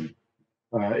conversation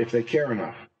if they care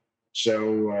enough.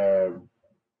 So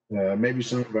maybe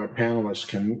some of our panelists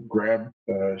can grab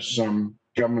some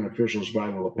government officials by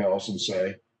the lapels and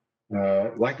say,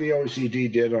 like the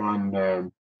OECD did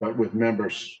on, but with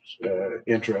members'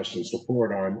 interest and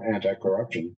support on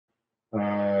anti-corruption,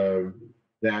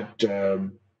 that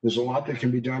there's a lot that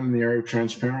can be done in the area of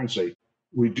transparency.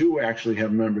 We do actually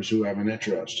have members who have an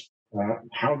interest.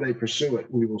 How they pursue it,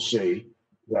 we will see.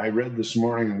 I read this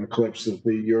morning in the clips that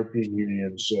the European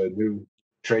Union's new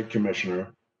trade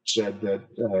commissioner said that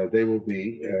they will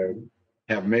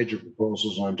have major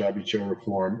proposals on WTO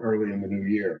reform early in the new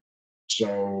year.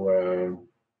 So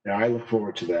I look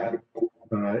forward to that.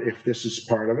 If this is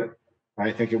part of it,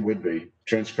 I think it would be.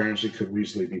 Transparency could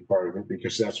easily be part of it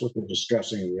because that's what they're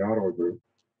discussing in the Ottawa group.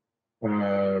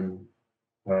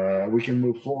 We can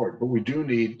move forward, but we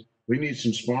need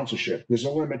some sponsorship. There's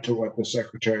a limit to what the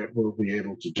Secretariat will be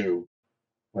able to do.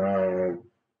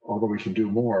 Although we can do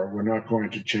more, we're not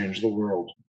going to change the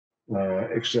world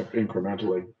except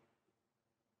incrementally.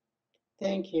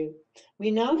 Thank you.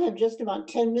 We now have just about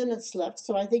 10 minutes left,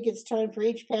 so I think it's time for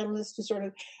each panelist to sort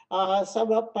of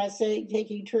sum up by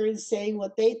taking turns saying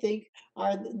what they think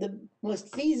are the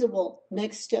most feasible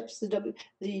next steps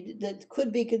that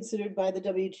could be considered by the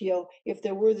WTO if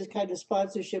there were this kind of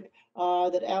sponsorship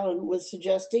that Alan was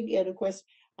suggesting. And of course,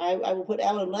 I will put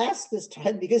Alan last this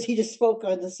time because he just spoke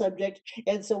on the subject.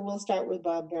 And so we'll start with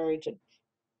Bob Barrington.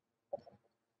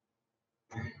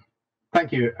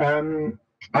 Thank you.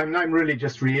 I'm really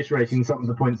just reiterating some of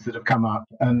the points that have come up.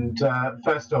 And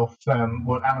first off,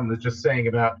 what Alan was just saying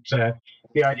about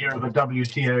the idea of a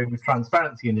WTO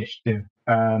transparency initiative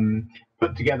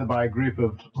put together by a group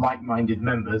of like-minded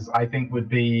members, I think would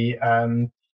be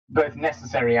both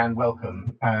necessary and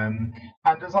welcome. And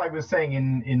as I was saying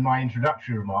in my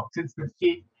introductory remarks,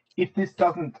 if this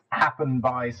doesn't happen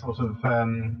by sort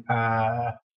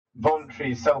of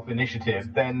voluntary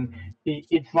self-initiative, then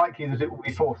it's likely that it will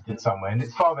be forced in some way, and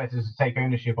it's far better to take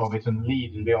ownership of it and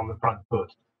lead and be on the front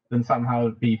foot than somehow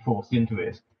be forced into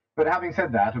it. But having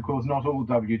said that, of course, not all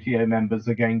WTO members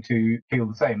are going to feel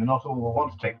the same, and not all will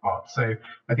want to take part. So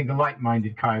I think a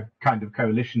like-minded kind of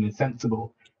coalition is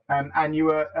sensible. And you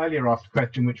were earlier asked a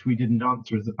question which we didn't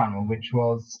answer as a panel, which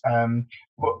was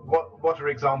what are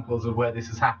examples of where this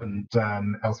has happened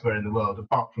elsewhere in the world,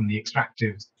 apart from the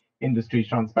extractives industry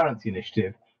transparency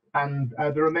initiative? And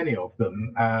there are many of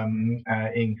them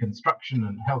in construction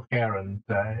and healthcare and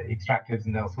extractives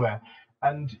and elsewhere.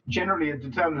 And generally, a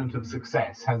determinant of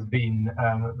success has been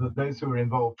that those who were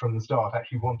involved from the start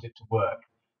actually want it to work.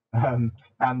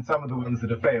 And some of the ones that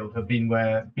have failed have been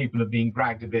where people have been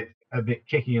dragged a bit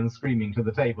kicking and screaming to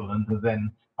the table and have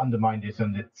then undermined it,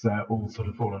 and it's all sort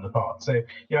of fallen apart. So,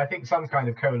 I think some kind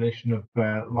of coalition of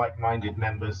like-minded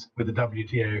members with the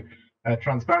WTO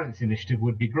transparency initiative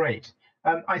would be great.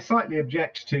 I slightly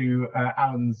object to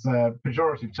Alan's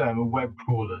pejorative term of web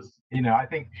crawlers. I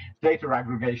think data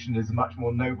aggregation is a much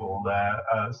more noble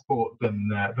sport than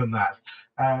that.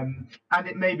 And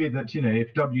it may be that,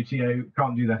 if WTO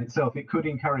can't do that itself, it could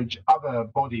encourage other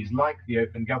bodies like the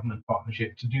Open Government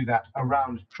Partnership to do that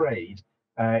around trade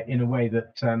in a way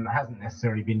that hasn't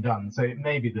necessarily been done. So it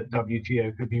may be that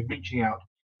WTO could be reaching out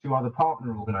to other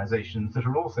partner organizations that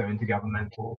are also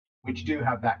intergovernmental, which do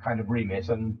have that kind of remit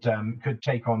and could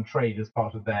take on trade as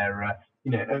part of their,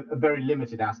 a very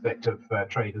limited aspect of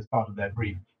trade as part of their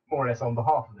brief, more or less on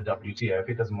behalf of the WTO if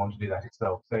it doesn't want to do that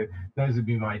itself. So those would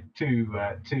be my two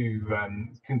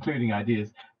concluding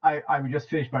ideas. I would just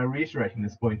finish by reiterating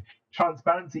this point.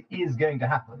 Transparency is going to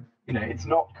happen. It's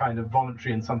not kind of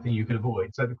voluntary and something you can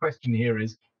avoid. So the question here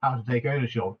is how to take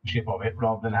ownership of it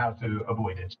rather than how to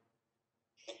avoid it.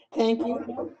 Thank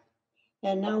you.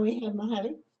 And now we have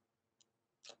Mojave.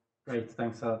 Great,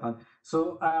 thanks, Alatan.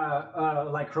 So,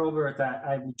 like Robert,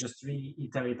 I would just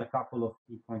reiterate a couple of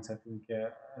key points I think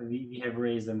we have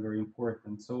raised and very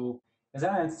important. So, as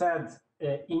Alan said,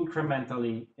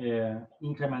 incremental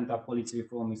policy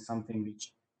reform is something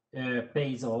which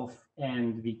pays off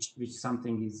and which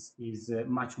something is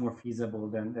much more feasible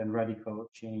than radical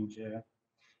change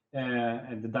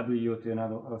at the WTO and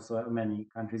also many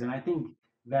countries. And I think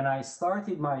when I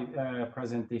started my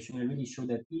presentation, I really showed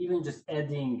that even just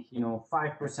adding, 5%,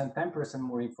 10%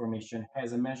 more information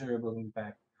has a measurable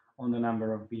impact on the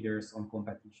number of bidders on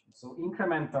competition. So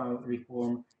incremental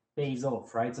reform pays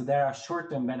off, right? So there are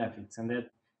short-term benefits, and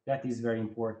that is very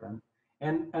important.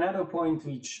 And another point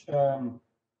which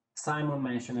Simon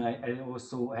mentioned, I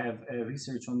also have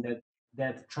research on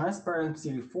that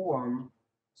transparency reform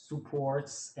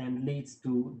supports and leads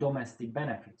to domestic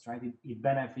benefits, right? It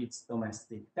benefits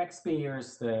domestic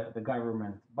taxpayers, the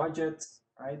government budgets,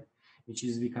 right? Which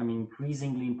is becoming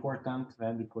increasingly important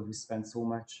because we spend so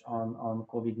much on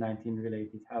COVID-19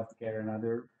 related healthcare and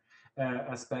other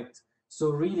aspects.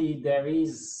 So really there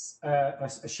is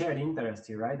a shared interest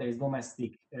here, right? There is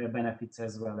domestic benefits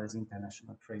as well as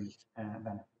international trade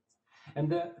benefits. And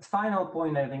the final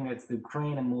point, I think that's the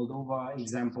Ukraine and Moldova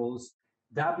examples.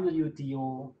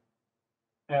 WTO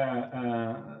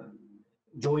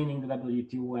joining the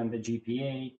WTO and the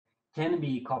GPA can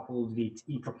be coupled with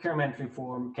e-procurement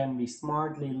reform, can be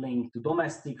smartly linked to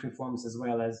domestic reforms as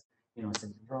well as, say,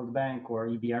 World Bank or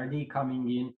EBRD coming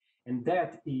in, and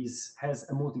that has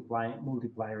a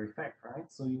multiplier effect, right?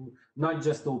 So you not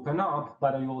just open up,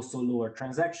 but you also lower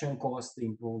transaction costs,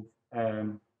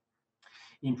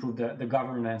 improve the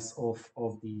governance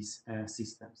of these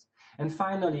systems. And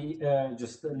finally,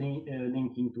 just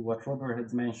linking to what Robert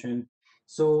has mentioned.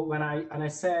 So when I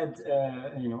said,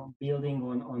 building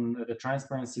on the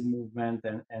transparency movement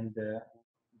and the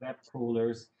web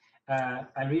crawlers,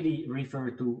 I really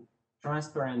refer to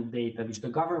transparent data which the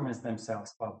governments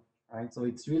themselves publish, right? So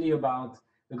it's really about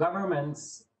the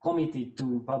governments committed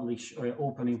to publish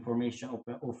open information,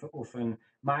 often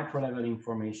micro-level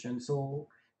information. So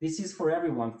this is for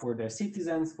everyone, for the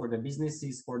citizens, for the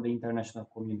businesses, for the international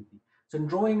community. So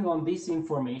drawing on this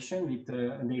information with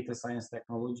data science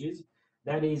technologies,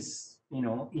 that is,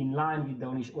 in line with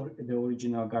the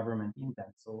original government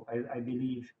intent. So I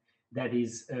believe that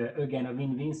is, again, a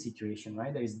win-win situation,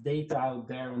 right? There is data out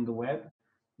there on the web.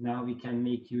 Now we can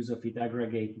make use of it,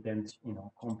 aggregate it, and,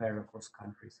 compare across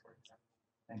countries, for example.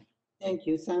 Thank you. Thank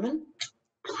you, Simon.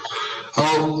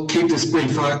 I'll keep this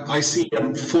brief. I see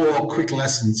 4 quick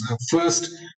lessons. First,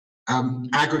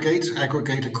 aggregate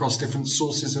across different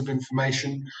sources of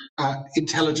information,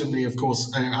 intelligently, of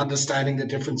course, understanding the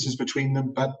differences between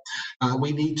them, but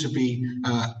we need to be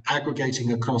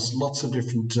aggregating across lots of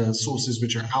different sources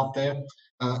which are out there.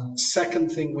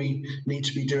 Second thing we need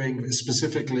to be doing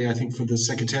specifically, I think, for the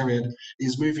Secretariat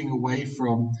is moving away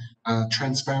from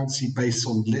transparency based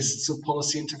on lists of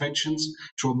policy interventions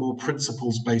to a more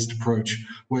principles-based approach,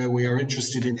 where we are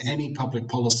interested in any public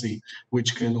policy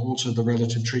which can alter the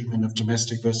relative treatment of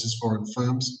domestic versus foreign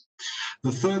firms.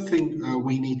 The third thing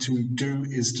we need to do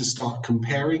is to start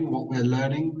comparing what we're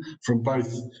learning from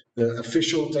both the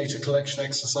official data collection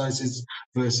exercises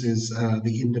versus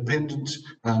the independent,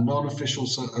 non-official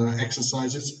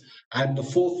exercises. And the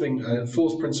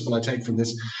fourth principle I take from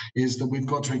this is that we've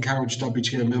got to encourage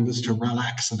WTO members to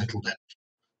relax a little bit.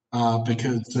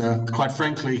 Because quite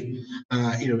frankly,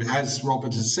 as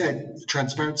Robert has said,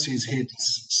 transparency is here to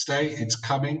stay. It's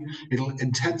coming. It'll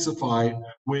intensify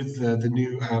with the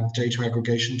new data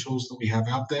aggregation tools that we have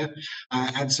out there.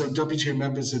 And so WTO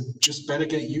members had just better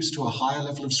get used to a higher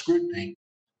level of scrutiny.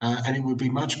 And it would be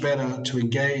much better to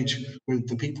engage with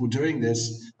the people doing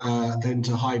this than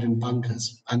to hide in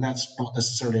bunkers. And that's not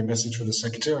necessarily a message for the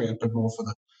Secretariat, but more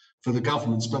for the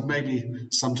governments. But maybe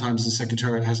sometimes the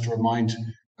Secretariat has to remind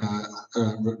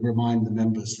the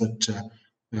members that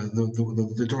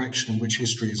the direction in which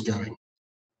history is going.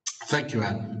 Thank you,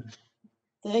 Anne.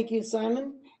 Thank you,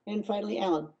 Simon. And finally,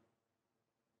 Alan.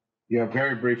 Yeah,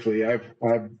 very briefly, I've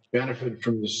benefited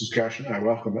from this discussion. I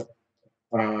welcome it.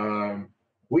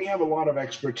 We have a lot of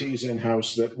expertise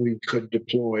in-house that we could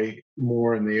deploy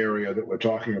more in the area that we're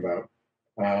talking about.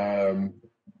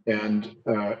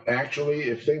 Actually,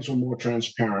 if things were more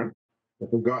transparent,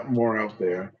 if we got more out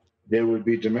there, there would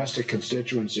be domestic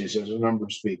constituencies, as a number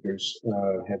of speakers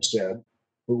have said,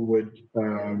 who would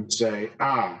say,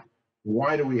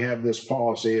 why do we have this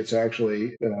policy? It's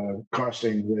actually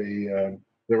costing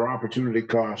there are opportunity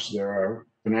costs, there are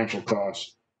financial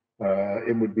costs.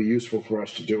 It would be useful for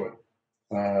us to do it.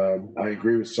 I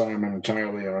agree with Simon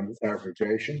entirely on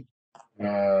aggregation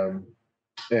and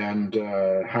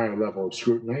higher level of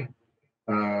scrutiny.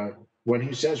 When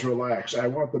he says relax, I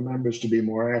want the members to be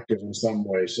more active in some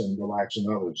ways and relax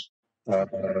in others.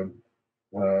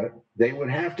 They would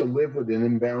have to live with an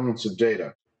imbalance of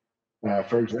data.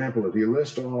 For example, if you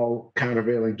list all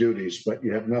countervailing duties, but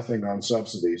you have nothing on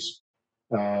subsidies,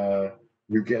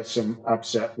 you get some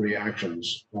upset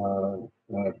reactions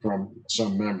from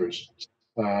some members.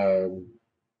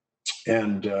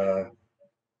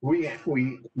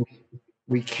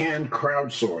 We can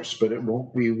crowdsource, but it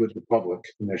won't be with the public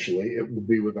initially. It will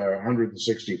be with our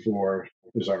 164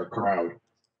 is our crowd,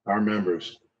 our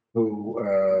members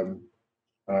who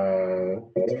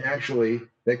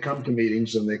they come to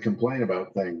meetings and they complain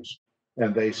about things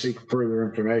and they seek further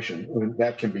information, and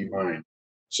that can be mine.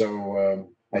 So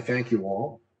I thank you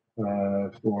all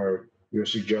for your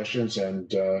suggestions,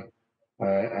 and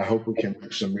I hope we can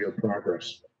make some real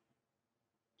progress.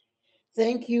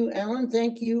 Thank you, Alan.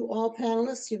 Thank you, all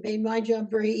panelists. You've made my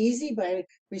job very easy by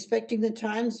respecting the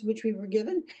times which we were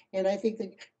given. And I think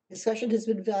the discussion has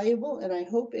been valuable, and I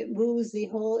hope it moves the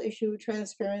whole issue of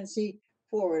transparency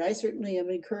forward. I certainly am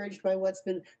encouraged by what's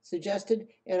been suggested,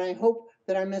 and I hope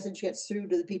that our message gets through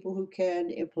to the people who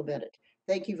can implement it.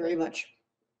 Thank you very much.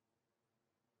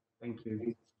 Thank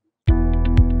you.